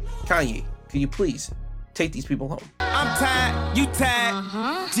 Kanye, could you please take these people home? I'm tired, you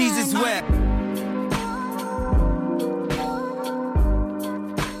tired, Jesus wept.